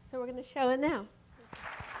 So we're going to show it now.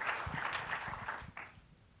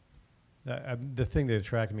 The thing that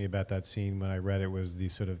attracted me about that scene when I read it was the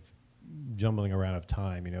sort of jumbling around of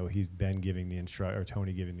time. He's Ben giving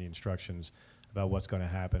Tony giving the instructions about what's going to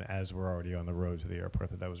happen as we're already on the road to the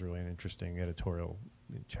airport. That was really an interesting editorial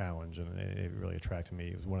challenge, and it really attracted me.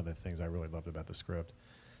 It was one of the things I really loved about the script,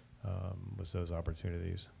 was those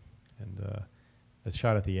opportunities. And the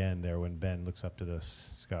shot at the end there when Ben looks up to the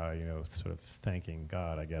sky, sort of thanking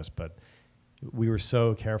God, I guess. But we were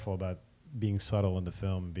so careful about being subtle in the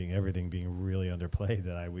film, everything being really underplayed,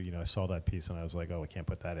 that I saw that piece and I was like, oh, I can't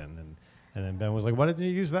put that in. And then Ben was like, why didn't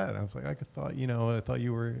you use that? And I was like, I thought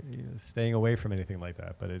you were staying away from anything like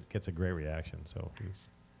that. But it gets a great reaction, so he was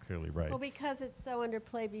clearly right. Well, because it's so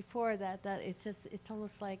underplayed before that it's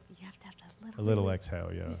almost like you have to have that a little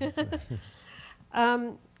exhale, yeah.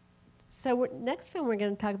 So next film we're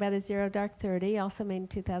going to talk about is Zero Dark 30, also made in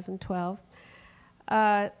 2012.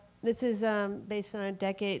 This is based on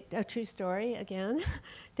a true story again,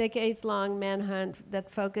 decades-long manhunt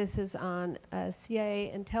that focuses on a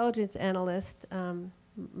CIA intelligence analyst,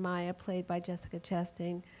 Maya, played by Jessica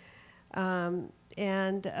Chastain.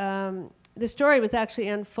 The story was actually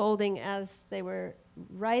unfolding as they were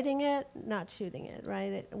writing it, not shooting it,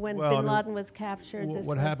 right? When Bin Laden was captured.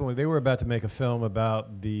 What happened was they were about to make a film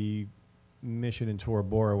about the mission in Tora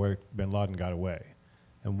Bora where Bin Laden got away.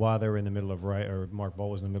 And while they were in the middle of Mark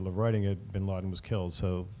Bolt was in the middle of writing it, Bin Laden was killed,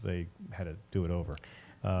 so they had to do it over.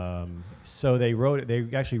 So they wrote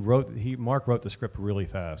it. Mark wrote the script really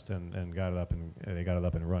fast and got it up and they got it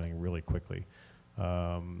up and running really quickly.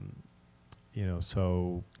 So.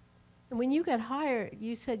 And when you got hired,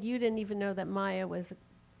 you said you didn't even know that Maya was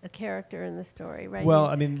a character in the story, right?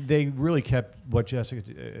 Well, they really kept what Jessica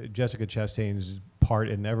Chastain's part,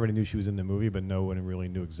 and everybody knew she was in the movie, but no one really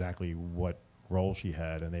knew exactly what role she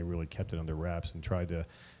had, and they really kept it under wraps and tried to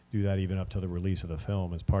do that even up to the release of the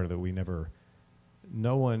film. As part of it, we never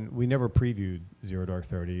previewed Zero Dark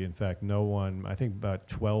 30. In fact, I think about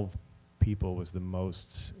 12 people was the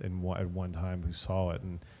most at one time who saw it,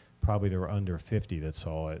 and probably there were under 50 that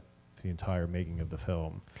saw it for the entire making of the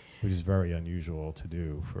film, which is very unusual to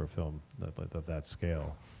do for a film of that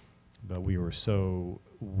scale. But we were so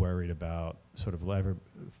worried about sort of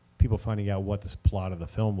people finding out what this plot of the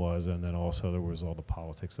film was, and then also there was all the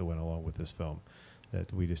politics that went along with this film,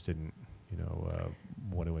 that we just didn't,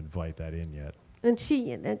 want to invite that in yet. And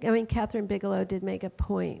Catherine Bigelow did make a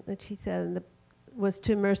point that she said was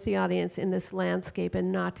to immerse the audience in this landscape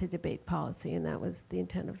and not to debate policy, and that was the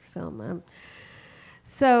intent of the film.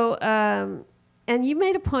 And you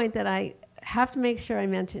made a point that I have to make sure I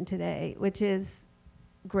mention today, which is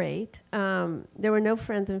great. There were no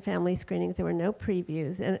friends and family screenings. There were no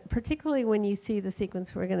previews. And particularly when you see the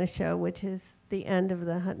sequence we're going to show, which is the end of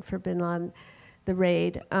the hunt for Bin Laden, the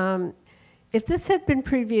raid. If this had been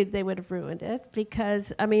previewed, they would have ruined it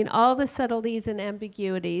because, all the subtleties and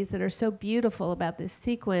ambiguities that are so beautiful about this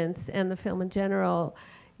sequence and the film in general,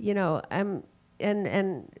 and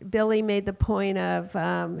Billy made the point of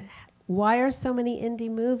why are so many indie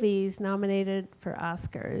movies nominated for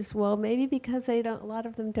Oscars? Well, maybe because a lot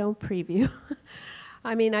of them don't preview.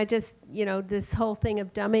 This whole thing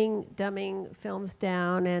of dumbing films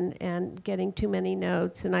down and getting too many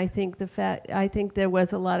notes, and I think there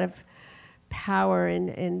was a lot of power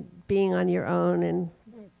in being on your own and,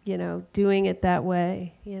 doing it that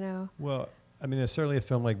way, Well, there's certainly a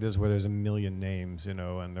film like this where there's a million names, and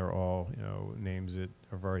they're all, names that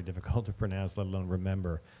are very difficult to pronounce, let alone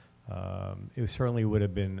remember. It certainly would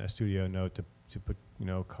have been a studio note to put,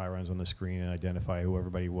 chyrons on the screen and identify who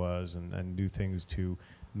everybody was and do things to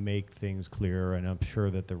make things clearer. And I'm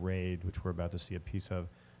sure that the raid, which we're about to see a piece of,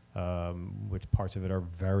 which parts of it are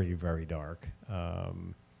very, very dark.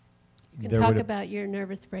 You can talk about your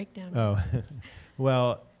nervous breakdown. Oh,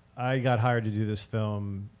 well, I got hired to do this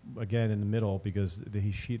film again in the middle because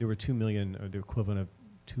there were 2 million, or the equivalent of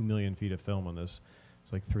 2 million feet of film on this.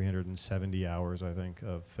 It's like 370 hours, I think,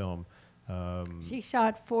 of film. She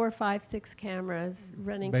shot 4, 5, 6 cameras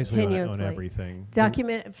running basically continuously. on everything.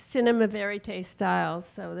 Cinema verite styles,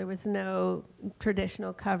 so there was no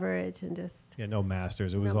traditional coverage and just... Yeah, no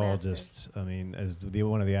masters. It was all just, as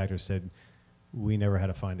one of the actors said, we never had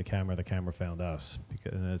to find the camera found us,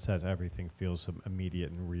 because and it's that everything feels so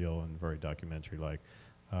immediate and real and very documentary-like.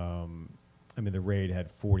 I mean, the raid had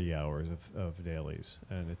 40 hours of dailies,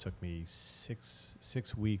 and it took me six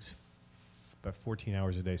weeks, about 14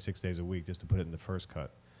 hours a day, 6 days a week, just to put it in the first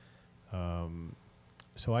cut.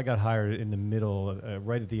 So I got hired in the middle,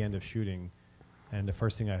 right at the end of shooting, and the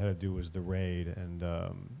first thing I had to do was the raid, and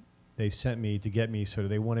they sent me to get me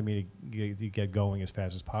they wanted me to get going as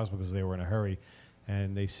fast as possible because they were in a hurry,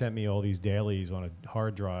 and they sent me all these dailies on a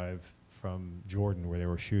hard drive from Jordan where they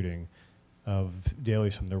were shooting, of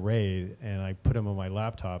dailies from the raid, and I put them on my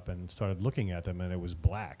laptop and started looking at them, and it was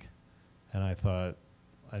black. And I thought,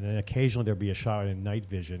 and then occasionally there'd be a shot in night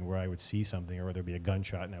vision where I would see something, or there'd be a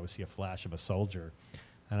gunshot and I would see a flash of a soldier.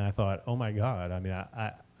 And I thought, oh my God, I mean,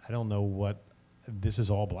 I don't know what, this is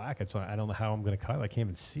all black. It's not, I don't know how I'm going to cut it. I can't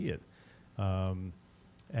even see it.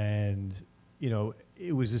 And, you know,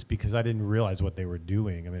 it was just because I didn't realize what they were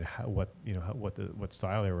doing. I mean, what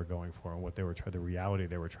style they were going for, and what they were the reality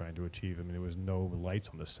they were trying to achieve. I mean, there was no lights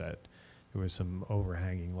on the set. There was some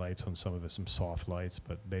overhanging lights on some of it, some soft lights,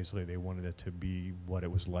 but basically they wanted it to be what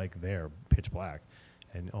it was like there, pitch black,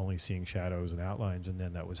 and only seeing shadows and outlines, and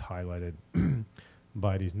then that was highlighted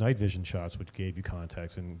by these night vision shots, which gave you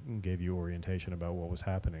context and gave you orientation about what was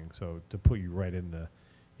happening. So to put you right in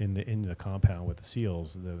the compound with the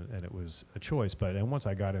SEALs, and it was a choice. But and once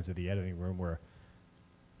I got into the editing room, where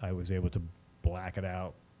I was able to black it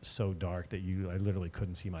out so dark that I literally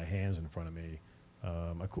couldn't see my hands in front of me,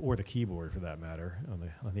 or the keyboard for that matter,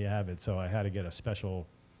 on the Avid. So I had to get a special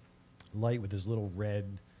light with this little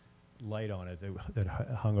red light on it that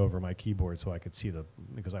hung over my keyboard, so I could see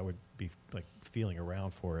because I would be like feeling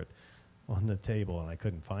around for it on the table and I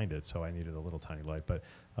couldn't find it, so I needed a little tiny light. But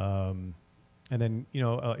and then, you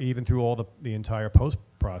know, even through all the entire post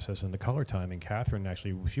process and the color timing, Catherine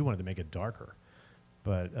actually, she wanted to make it darker,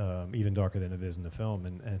 but even darker than it is in the film,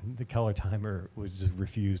 and the color timer was just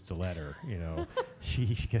refused to let her. You know,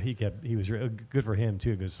 he was good for him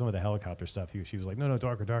too, because some of the helicopter stuff, she was like, no,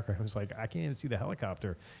 darker. I was like, I can't even see the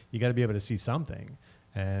helicopter. You got to be able to see something,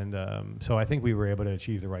 and so I think we were able to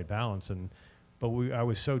achieve the right balance. But I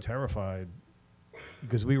was so terrified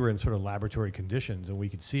because we were in sort of laboratory conditions and we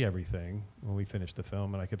could see everything when we finished the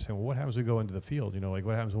film, and I kept saying, well, what happens when we go into the field? You know, like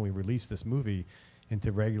what happens when we release this movie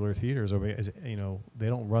into regular theaters? Or, you know, they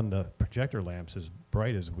don't run the projector lamps as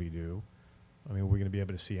bright as we do. I mean, we're going to be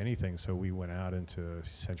able to see anything. So we went out into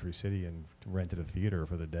Century City and rented a theater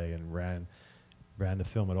for the day and ran the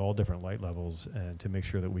film at all different light levels, and to make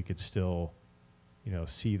sure that we could still, you know,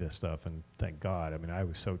 see this stuff. And thank God. I mean, I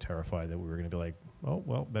was so terrified that we were going to be like, oh,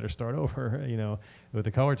 well, better start over, you know, with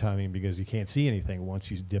the color timing, because you can't see anything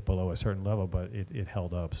once you dip below a certain level. But it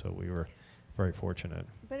held up, so we were very fortunate.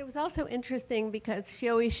 But it was also interesting because she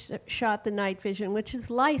always shot the night vision, which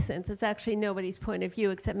is licensed. It's actually nobody's point of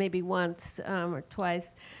view except maybe once or twice.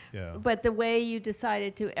 Yeah. But the way you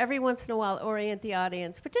decided to every once in a while orient the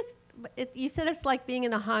audience, but you said it's like being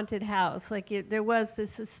in a haunted house. Like there was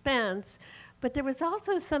this suspense, but there was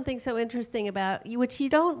also something so interesting about you, which you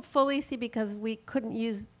don't fully see because we couldn't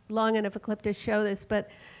use long enough a clip to show this.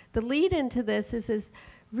 But the lead into this is this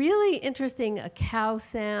really interesting, a cow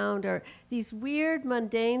sound or these weird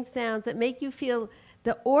mundane sounds that make you feel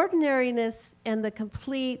the ordinariness and the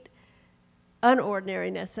complete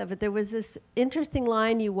unordinariness of it. There was this interesting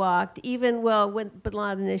line you walked, even when Bin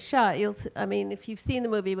Laden is shot. I mean, if you've seen the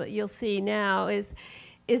movie, but you'll see now, is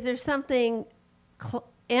there something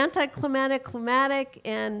anticlimactic, climatic,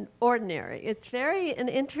 and ordinary? It's very an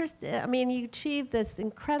interest. I mean, you achieved this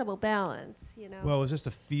incredible balance. You know. Well, it was just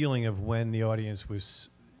a feeling of when the audience was,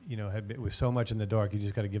 you know, was so much in the dark. You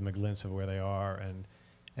just got to give them a glimpse of where they are, and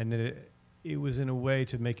then it was in a way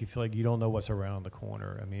to make you feel like you don't know what's around the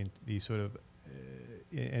corner. I mean, the sort of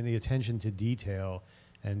and the attention to detail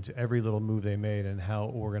and to every little move they made, and how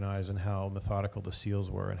organized and how methodical the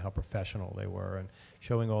SEALs were, and how professional they were, and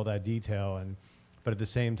showing all that detail, but at the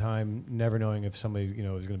same time never knowing if somebody, you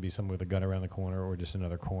know, is going to be someone with a gun around the corner or just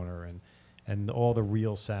another corner, and all the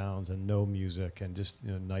real sounds and no music and just,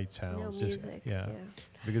 you know, night sounds. No music. Yeah.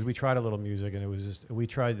 Because we tried a little music, and it was just, we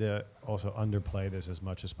tried to also underplay this as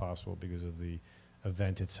much as possible because of the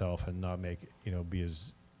event itself, and not make, you know, be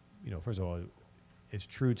as, you know, first of all, it's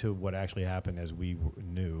true to what actually happened as we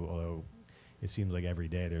knew, although it seems like every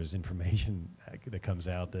day there's information that comes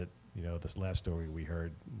out that, you know, this last story we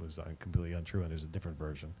heard was completely untrue, and there's a different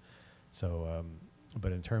version. So,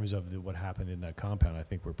 but in terms of what happened in that compound, I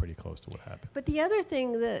think we're pretty close to what happened. But the other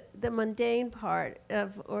thing, the mundane part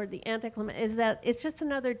or the anticlimactic, is that it's just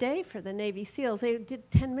another day for the Navy SEALs. They did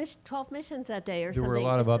 12 missions that day or something. There were a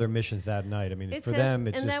lot of other missions that night. I mean, for them,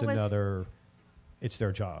 it's just another it's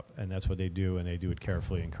their job, and that's what they do, and they do it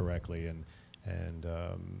carefully and correctly, and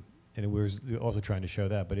it was also trying to show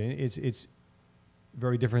that. But it's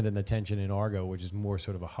very different than the tension in Argo, which is more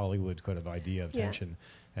sort of a Hollywood kind of idea of tension,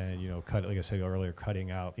 and like I said earlier,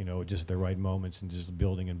 cutting out just the right moments and just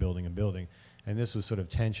building and building and building. And this was sort of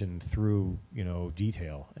tension through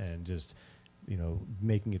detail, and just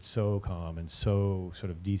making it so calm and so sort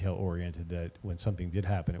of detail oriented that when something did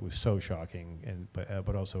happen, it was so shocking, and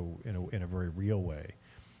but also in a very real way.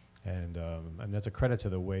 And that's a credit to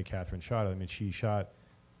the way Catherine shot it. I mean, she shot,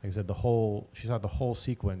 like I said, she shot the whole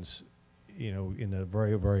sequence, in the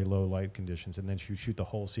very, very low light conditions, and then she would shoot the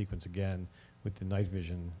whole sequence again with the night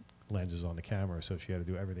vision lenses on the camera, so she had to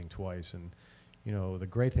do everything twice. And the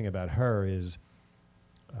great thing about her is,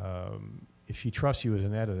 if she trusts you as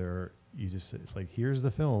an editor, it's like, here's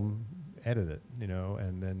the film, edit it,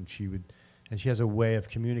 and then she has a way of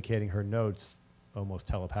communicating her notes almost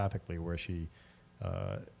telepathically, where she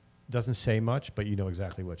doesn't say much, but you know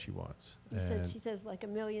exactly what she wants. She says like a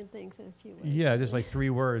million things in a few words. Yeah, just like 3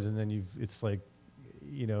 words, and then it's like,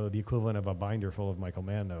 the equivalent of a binder full of Michael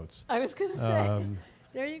Mann notes. I was going to say,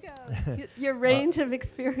 there you go. Your range of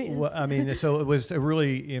experience. Well, I mean, so it was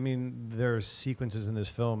there's sequences in this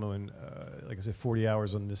film, and like I said, 40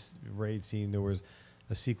 hours on this raid scene. There was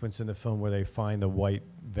a sequence in the film where they find the white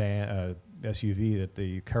van, SUV that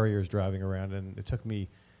the courier is driving around, and it took me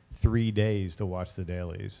 3 days to watch the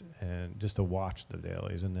dailies, and just to watch the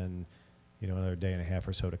dailies, and then another day and a half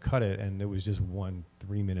or so to cut it, and it was just 1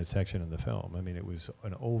 3-minute section in the film. I mean, it was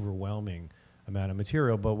an overwhelming amount of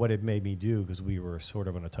material, but what it made me do, because we were sort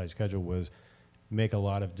of on a tight schedule, was make a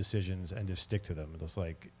lot of decisions and just stick to them. Just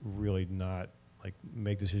like really not like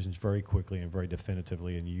make decisions very quickly and very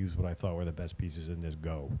definitively, and use what I thought were the best pieces and just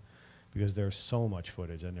go, because there's so much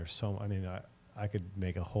footage, and I could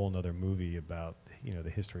make a whole nother movie about the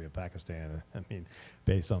history of Pakistan. I mean,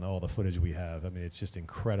 based on all the footage we have. I mean, it's just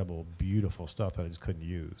incredible, beautiful stuff that I just couldn't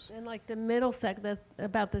use. And like the middle that's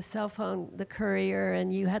about the cell phone, the courier,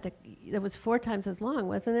 and it was 4 times as long,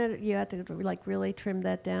 wasn't it? You had to like really trim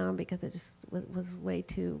that down because it just was way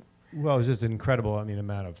too. Well, it was just an incredible,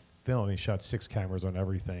 amount of film. He shot 6 cameras on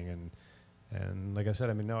everything, and like I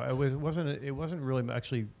said, no, it wasn't really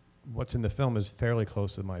actually. What's in the film is fairly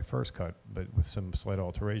close to my first cut, but with some slight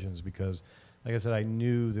alterations, because, like I said, I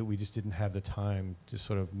knew that we just didn't have the time to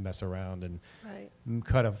sort of mess around and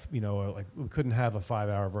cut like we couldn't have a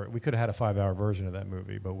 5-hour. We could have had a 5-hour version of that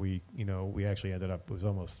movie, but we actually ended up, it was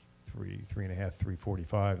almost 3.5,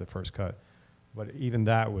 3:45 the first cut. But even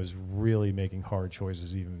that was really making hard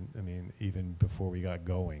choices, even before we got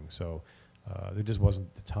going. So there just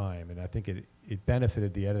wasn't the time, and I think it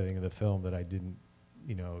benefited the editing of the film that I didn't.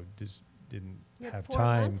 Just didn't have 4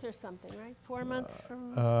 time. 4 months or something, right? 4 months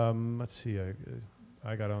from. Let's see.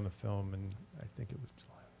 I got on the film, and I think it was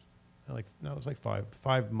it was like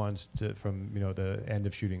 5 months from the end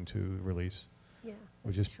of shooting to release. Yeah.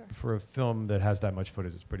 Which is for a film that has that much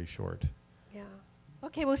footage, it's pretty short. Yeah.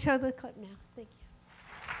 Okay, we'll show the clip now. Thank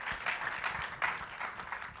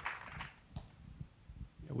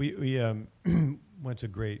you. We went to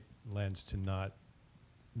great lengths to not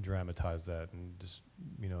dramatize that, and just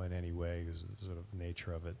in any way, because the sort of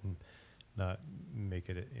nature of it, and not make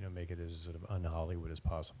it as sort of un-Hollywood as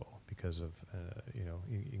possible, because of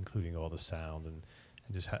including all the sound and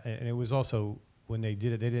just and it was also, when they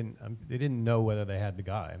did it, they didn't know whether they had the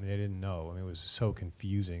guy. They didn't know. It was so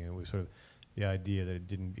confusing, and it was sort of the idea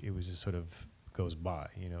that it was just sort of goes by,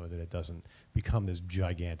 that it doesn't become this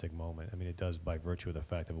gigantic moment. It does by virtue of the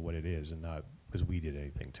fact of what it is, and not because we did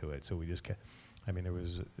anything to it. So we just kept. There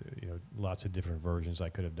was, lots of different versions I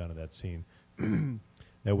could have done of that scene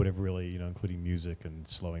that would have really, including music and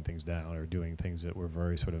slowing things down, or doing things that were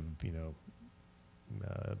very sort of,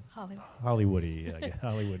 Hollywoody,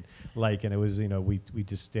 Hollywood-like. And it was, we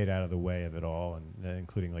just stayed out of the way of it all, and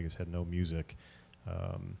including, like I said, no music.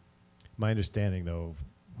 My understanding, though,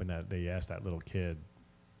 when they asked that little kid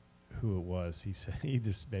who it was, he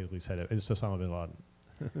just basically said it's Osama bin Laden.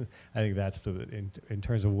 I think that's in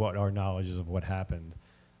terms of what our knowledge is of what happened.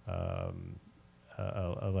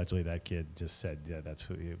 Allegedly, that kid just said, "Yeah,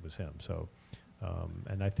 it was him." So,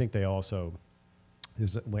 and I think they also,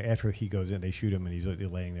 after he goes in, they shoot him, and he's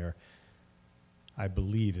laying there. I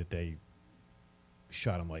believe that they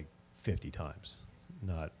shot him like 50 times,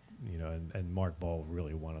 not and Mark Ball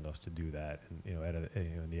really wanted us to do that, and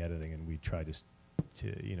in the editing, and we tried to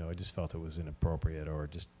I just felt it was inappropriate, or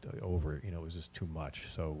just over, it was just too much.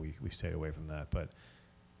 So we stayed away from that. But,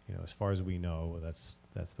 as far as we know, that's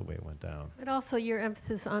the way it went down. But also your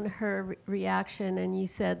emphasis on her reaction, and you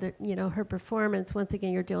said that, her performance, once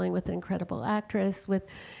again, you're dealing with an incredible actress with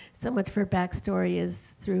so much of her backstory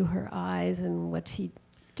is through her eyes and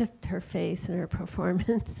just her face and her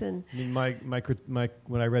performance. And I mean,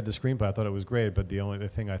 when I read the screenplay, I thought it was great, but the only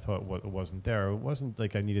thing I thought wasn't there, it wasn't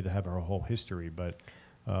like I needed to have her whole history, but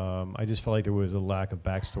I just felt like there was a lack of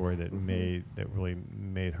backstory that really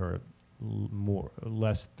made her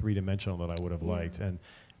less three-dimensional than I would have liked.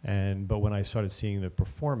 But when I started seeing the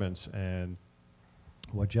performance and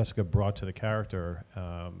what Jessica brought to the character,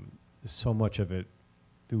 so much of it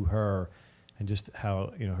through her, and just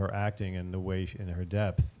how her acting and the way and her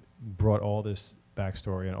depth brought all this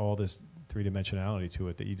backstory and all this three-dimensionality to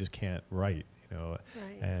it that you just can't write. Right.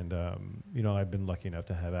 And I've been lucky enough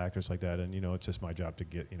to have actors like that, and it's just my job to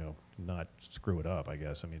get not screw it up, I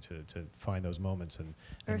guess. I mean, to find those moments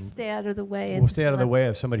or stay out of the way. Well, stay out of the way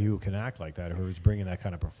of somebody who can act like that, or who's bringing that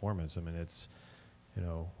kind of performance. I mean, it's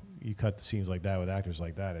you cut scenes like that with actors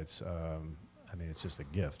like that. It's it's just a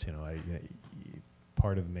gift.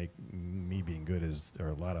 Part of me being good or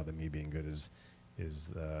a lot of me being good is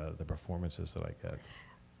the performances that I get.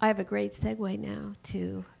 I have a great segue now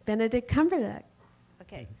to Benedict Cumberbatch.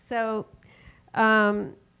 Okay, so,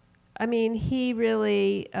 he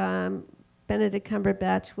really, Benedict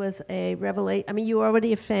Cumberbatch was a revelation. I mean, you were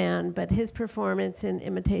already a fan, but his performance in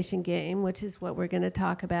Imitation Game, which is what we're going to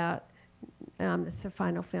talk about, it's the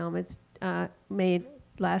final film. It's made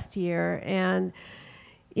last year, and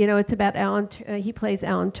it's about Alan. He plays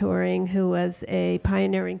Alan Turing, who was a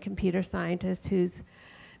pioneering computer scientist whose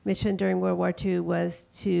mission during World War II was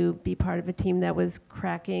to be part of a team that was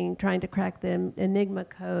trying to crack the Enigma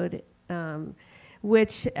code,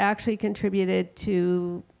 which actually contributed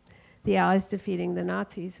to the Allies defeating the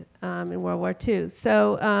Nazis in World War II.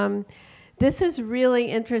 So this is really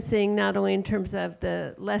interesting, not only in terms of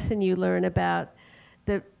the lesson you learn about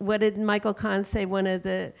what did Michael Mann say, one of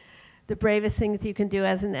the bravest things you can do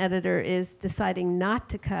as an editor is deciding not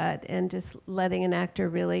to cut and just letting an actor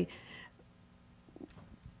really.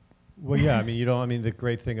 Well, yeah, I mean, the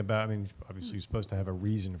great thing about, obviously you're supposed to have a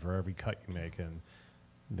reason for every cut you make, and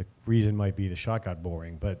the reason might be the shot got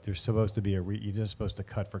boring, but there's supposed to be you're just supposed to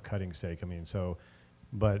cut for cutting's sake. I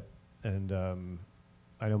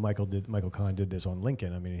know Michael Mann did this on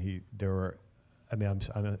Lincoln. He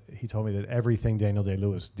told me that everything Daniel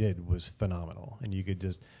Day-Lewis did was phenomenal, and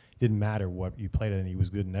didn't matter what you played it, and he was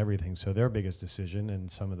good in everything. So their biggest decision, and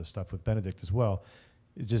some of the stuff with Benedict as well,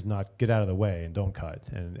 is just not get out of the way and don't cut.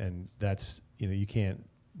 And that's, you can't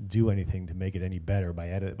do anything to make it any better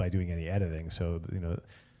by doing any editing. So,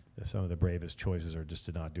 some of the bravest choices are just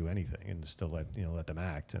to not do anything and still let them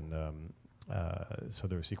act. And so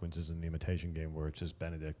there are sequences in the Imitation Game where it's just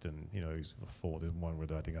Benedict, and he's full. There's one where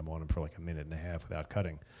I think I'm on him for like a minute and a half without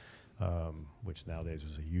cutting, which nowadays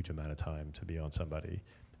is a huge amount of time to be on somebody.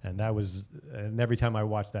 And every time I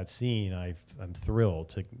watch that scene, I'm thrilled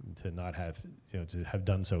to not have, to have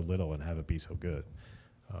done so little and have it be so good.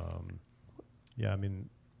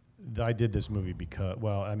 I did this movie because,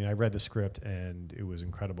 I read the script and it was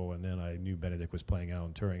incredible, and then I knew Benedict was playing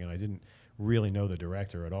Alan Turing, and I didn't really know the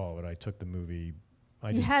director at all, but I took the movie.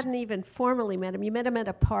 You hadn't even formally met him. You met him at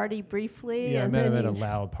a party briefly. Yeah, I met him at a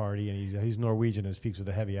loud party, and he's Norwegian and speaks with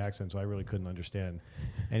a heavy accent, so I really couldn't understand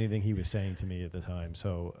anything he was saying to me at the time.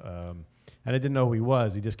 So, and I didn't know who he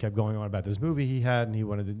was. He just kept going on about this movie he had, and he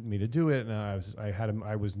wanted me to do it, and I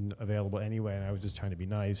wasn't available anyway, and I was just trying to be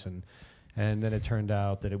nice, and then it turned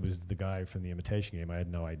out that it was the guy from the Imitation Game. I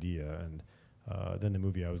had no idea, and then the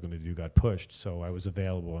movie I was going to do got pushed, so I was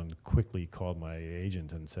available and quickly called my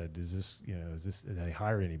agent and said, have they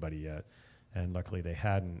hired anybody yet? And luckily they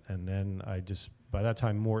hadn't. And then by that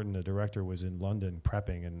time, Morton, the director, was in London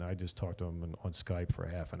prepping, and I just talked to him on Skype for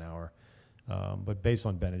half an hour. But based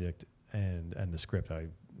on Benedict and the script,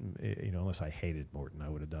 unless I hated Morton, I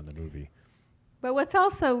would have done the movie. But what's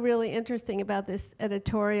also really interesting about this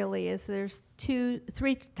editorially is there's 3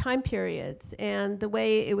 time periods, and the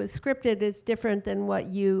way it was scripted is different than what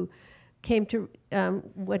you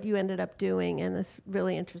what you ended up doing, and it's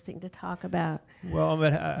really interesting to talk about. Well,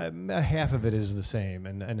 half of it is the same,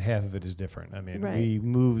 and half of it is different. Right. We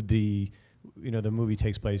moved the movie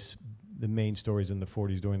takes place, the main stories in the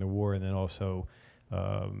 40s during the war, and then also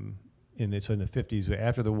in the 50s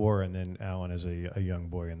after the war, and then Alan as a young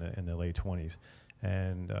boy in the late 20s.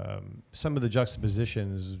 And some of the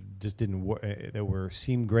juxtapositions just didn't work.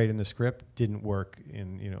 Seemed great in the script, didn't work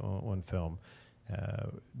on film.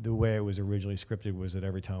 The way it was originally scripted was that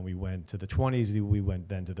every time we went to the 20s, we went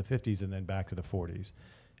then to the 50s and then back to the 40s.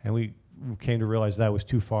 And we came to realize that was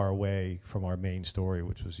too far away from our main story,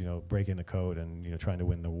 which was, breaking the code and, trying to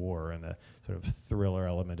win the war, and the sort of thriller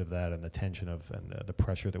element of that, and the tension of, and the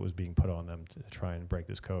pressure that was being put on them to try and break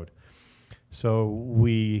this code. So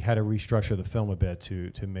we had to restructure the film a bit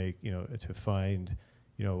to make, to find,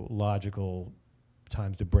 logical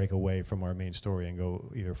times to break away from our main story and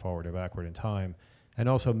go either forward or backward in time, and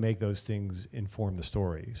also make those things inform the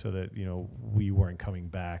story, so that we weren't coming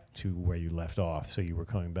back to where you left off. So you were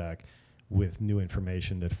coming back with new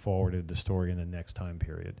information that forwarded the story in the next time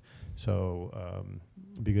period. So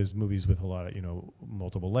because movies with a lot of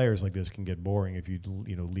multiple layers like this can get boring if you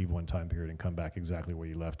leave one time period and come back exactly where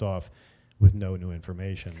you left off with no new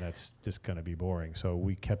information. That's just going to be boring. So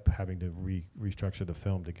we kept having to restructure the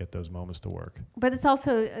film to get those moments to work. But it's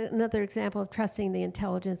also another example of trusting the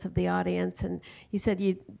intelligence of the audience. And you said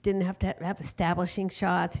you didn't have to have establishing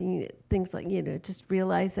shots and things like, just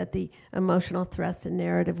realize that the emotional thrust and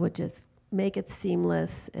narrative would just make it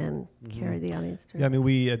seamless and carry the audience through. Yeah, I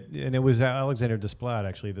mean, and it was Alexander Desplat,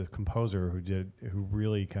 actually, the composer, who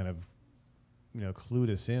really kind of, clued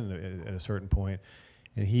us in at a certain point.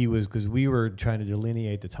 And he was, because we were trying to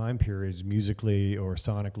delineate the time periods musically or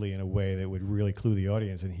sonically in a way that would really clue the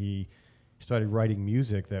audience, and he started writing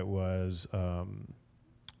music that was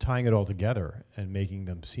tying it all together and making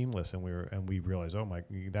them seamless. And we realized, oh my,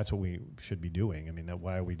 that's what we should be doing. I mean,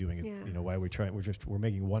 why are we doing it? Yeah. Why are we trying? We're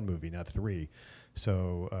making one movie, not three.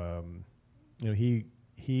 So he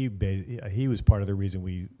was part of the reason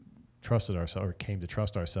we trusted ourselves, or came to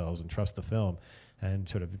trust ourselves and trust the film, and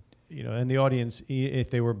sort of. And the audience, if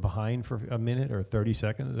they were behind for a minute or 30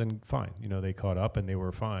 seconds, then fine. They caught up and they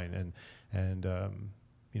were fine. And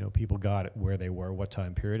people got it where they were, what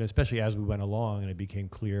time period, especially as we went along, and it became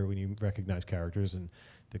clear when you recognize characters, and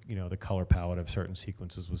the color palette of certain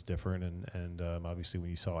sequences was different. And obviously when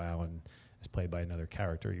you saw Alan as played by another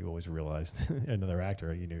character, you always realized, another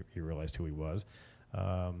actor, you realized who he was.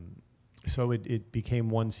 So it became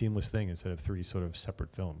one seamless thing instead of three sort of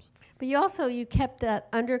separate films. But you kept that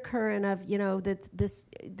undercurrent of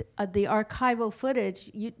the archival footage.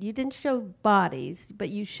 You didn't show bodies, but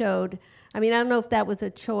you showed. I mean, I don't know if that was a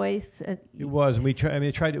choice. It was, and we tried. I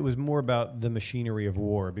mean, it was more about the machinery of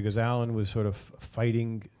war, because Alan was sort of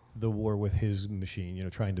fighting the war with his machine.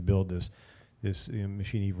 Trying to build this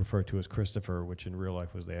machine he referred to as Christopher, which in real life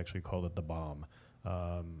they actually called it the bomb.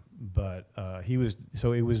 But it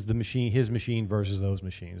was the machine, his machine versus those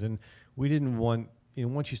machines, and we didn't want.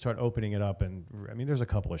 Once you start opening it up, and I mean, there's a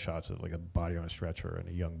couple of shots of like a body on a stretcher and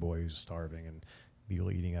a young boy who's starving and people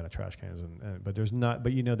eating out of trash cans, but there's not.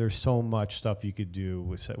 But there's so much stuff you could do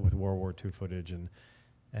with World War II footage,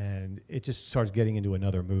 and it just starts getting into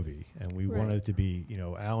another movie. And we wanted it to be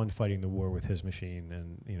Alan fighting the war with his machine,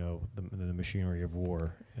 and the machinery of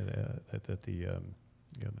war that the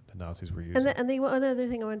Nazis were using. And the one other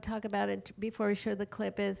thing I want to talk about it before we show the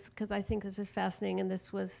clip is, because I think this is fascinating, and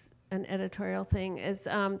this was an editorial thing, is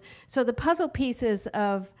so the puzzle pieces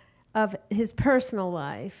of his personal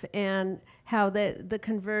life, and how the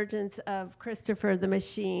convergence of Christopher the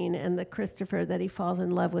machine and the Christopher that he falls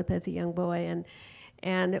in love with as a young boy,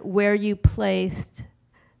 and where you placed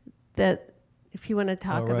that, if you want to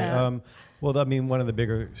talk about. Well, I mean, one of the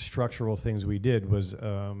bigger structural things we did was, I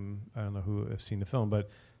don't know who have seen the film, but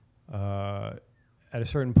at a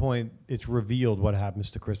certain point, it's revealed what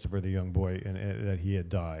happens to Christopher, the young boy, and that he had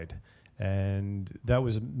died. And that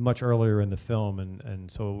was much earlier in the film, and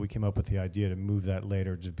so we came up with the idea to move that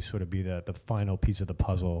later to be the final piece of the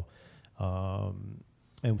puzzle.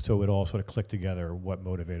 And so it all sort of clicked together, what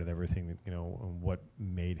motivated everything, and what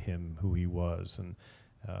made him who he was, and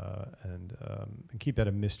keep that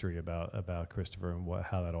a mystery about Christopher and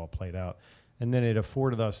how that all played out. And then it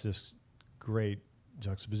afforded us this great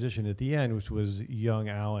juxtaposition at the end, which was young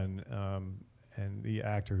Alan, and the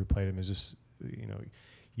actor who played him is just,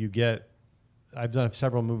 I've done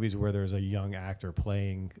several movies where there's a young actor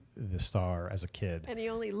playing the star as a kid. And he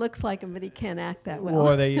only looks like him, but he can't act that well.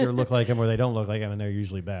 Or they either look like him or they don't look like him, and they're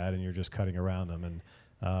usually bad, and you're just cutting around them.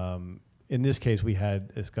 And in this case, we had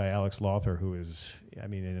this guy, Alex Lothar, who is,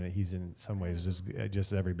 he's in some ways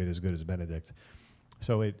just every bit as good as Benedict.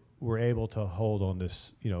 So we're able to hold on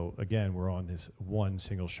this, again, we're on this one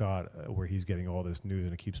single shot where he's getting all this news,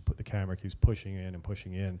 and the camera keeps pushing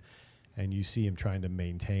in, and you see him trying to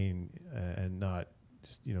maintain and not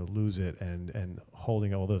just, lose it, and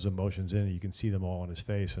holding all those emotions in. You can see them all on his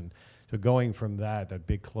face. And so going from that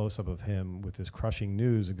big close-up of him with this crushing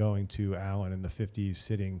news, and going to Alan in the 50s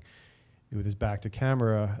sitting with his back to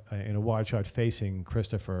camera in a wide shot facing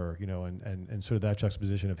Christopher, and sort of that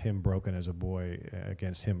juxtaposition of him broken as a boy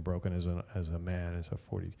against him broken as a man, as a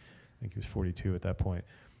 40, I think he was 42 at that point.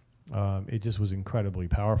 It just was incredibly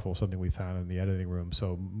powerful, something we found in the editing room.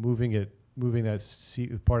 So moving that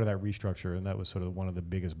part of that restructure, and that was sort of one of the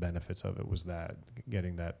biggest benefits of it, was that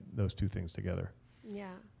getting those two things together.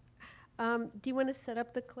 Yeah. Do you want to set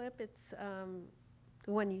up the clip? It's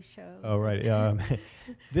the one you showed. Oh, right.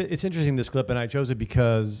 It's interesting, this clip, and I chose it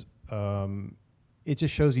because it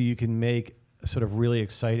just shows you can make a sort of really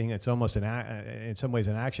exciting, it's almost in some ways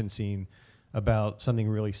an action scene about something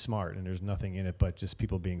really smart, and there's nothing in it but just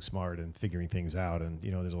people being smart and figuring things out, and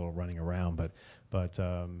there's a little running around, but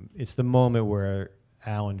it's the moment where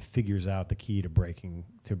Alan figures out the key to breaking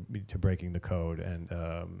the code, and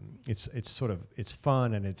it's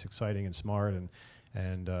fun and it's exciting and smart, and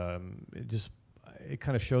it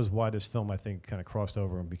kind of shows why this film, I think, kind of crossed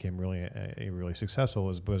over and became really successful,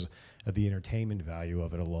 was because of the entertainment value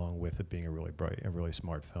of it, along with it being a really bright and really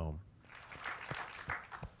smart film.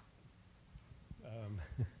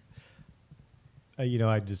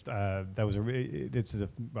 That was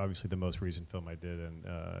obviously the most recent film I did, and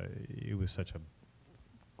it was such a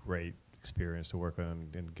great experience to work on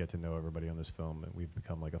and get to know everybody on this film, and we've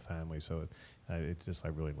become like a family. So I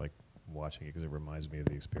really like watching it because it reminds me of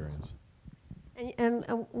the experience. And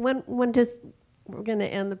we're going to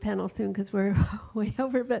end the panel soon because we're way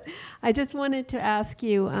over, but I just wanted to ask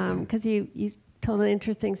you, because you told an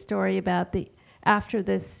interesting story about after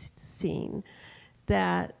this scene,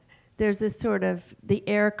 that there's this sort of, the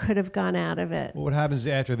air could have gone out of it. Well, what happens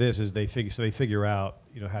after this is they figure out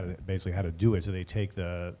how to do it. So they take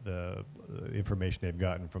the information they've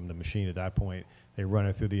gotten from the machine at that point, they run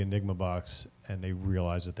it through the Enigma box, and they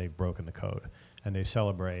realize that they've broken the code, and they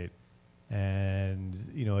celebrate. And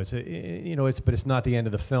but it's not the end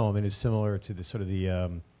of the film, and it's similar to the sort of the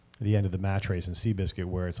end of the match race in Seabiscuit,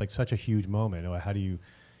 where it's like such a huge moment. How do you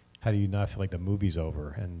not feel like the movie's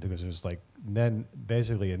over? And because there's then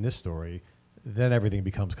basically in this story, then everything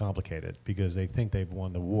becomes complicated because they think they've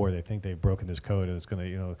won the war, they think they've broken this code, and it's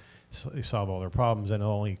going to solve all their problems, and it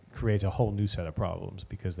only creates a whole new set of problems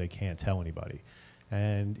because they can't tell anybody.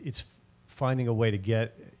 And it's finding a way to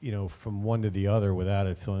get from one to the other without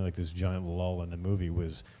it feeling like this giant lull in the movie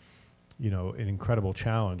was an incredible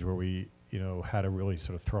challenge, where we had to really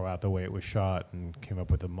sort of throw out the way it was shot and came up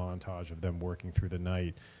with a montage of them working through the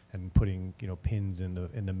night and putting pins in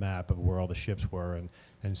the map of where all the ships were,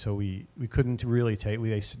 and so we couldn't really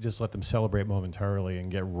just let them celebrate momentarily and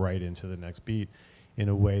get right into the next beat in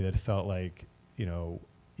a way that felt like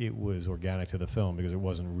it was organic to the film, because it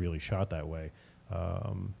wasn't really shot that way.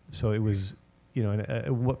 So it was,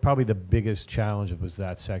 what probably the biggest challenge was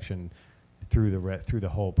that section through the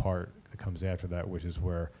whole part that comes after that, which is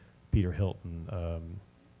where Peter Hilton,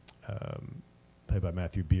 played by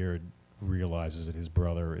Matthew Beard, realizes that his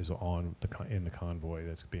brother is in the convoy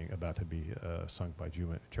that's about to be sunk by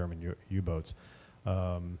German U-boats.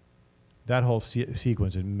 That whole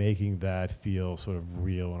sequence and making that feel sort of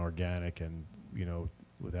real and organic, and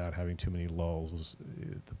without having too many lulls, was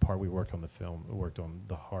the part we worked on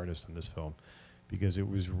the hardest in this film, because it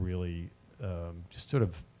was really just sort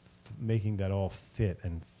of making that all fit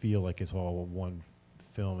and feel like it's all one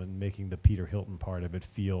film, and making the Peter Hilton part of it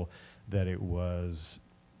feel that it was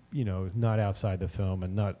not outside the film,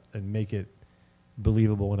 and make it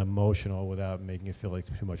believable and emotional without making it feel like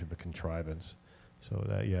too much of a contrivance. So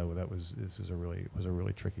this was a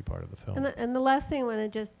really tricky part of the film. And the last thing I want to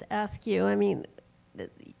just ask you, I mean,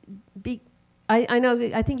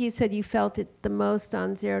 I think you said you felt it the most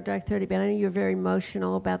on Zero Dark 30, but I know you're very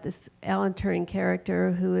emotional about this Alan Turing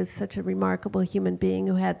character, who is such a remarkable human being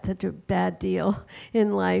who had such a bad deal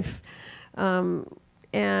in life,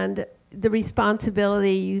 and the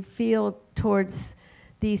responsibility you feel towards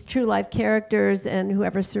these true life characters and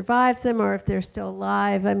whoever survives them, or if they're still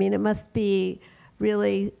alive. I mean, it must be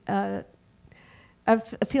really a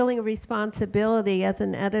feeling of responsibility as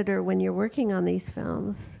an editor when you're working on these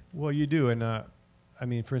films. Well, you do, and I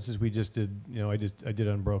mean, for instance, we just did, I did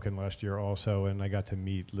Unbroken last year also, and I got to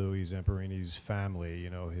meet Louis Zamperini's family,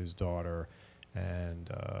 his daughter, and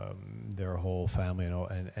their whole family,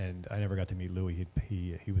 and I never got to meet Louis.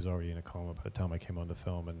 He was already in a coma by the time I came on the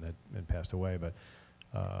film and passed away. But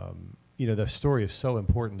the story is so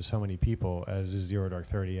important to so many people, as is Zero Dark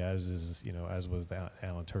 30, as was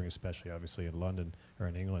Alan Turing, especially obviously in London or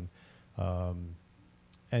in England.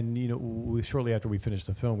 And shortly after we finished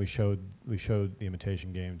the film, we showed the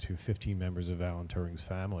Imitation Game to 15 members of Alan Turing's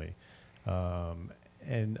family,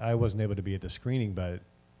 and I wasn't able to be at the screening, but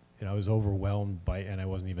I was overwhelmed by, and I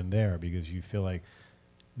wasn't even there, because you feel like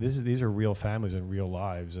these are real families and real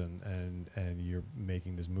lives, and you're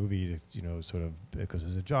making this movie to, you know, sort of because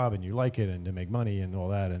it's a job and you like it and to make money and all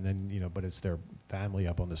that, and then, you know, but it's their family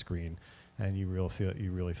up on the screen, and you really feel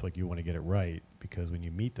like you want to get it right, because when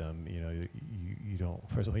you meet them, you know, you don't,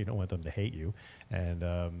 first of all, you don't want them to hate you, and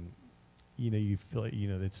you know, you feel like, you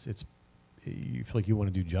know, you feel like you want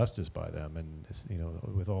to do justice by them, and it's, you know,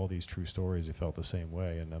 with all these true stories, you felt the same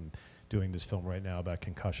way. And I'm doing this film right now about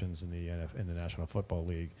concussions in the National Football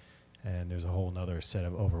League, and there's a whole other set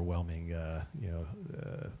of overwhelming, you know,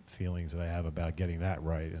 feelings that I have about getting that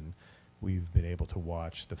right. And we've been able to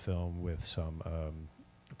watch the film with some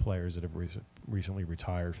players that have recently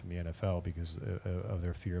retired from the NFL because of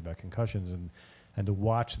their fear about concussions, and to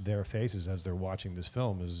watch their faces as they're watching this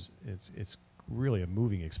film it's really a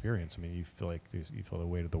moving experience. I mean, you feel like you feel the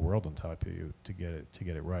weight of the world on top of you to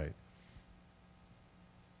get it right.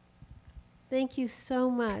 Thank you so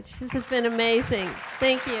much. This has been amazing.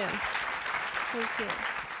 Thank you. Thank you.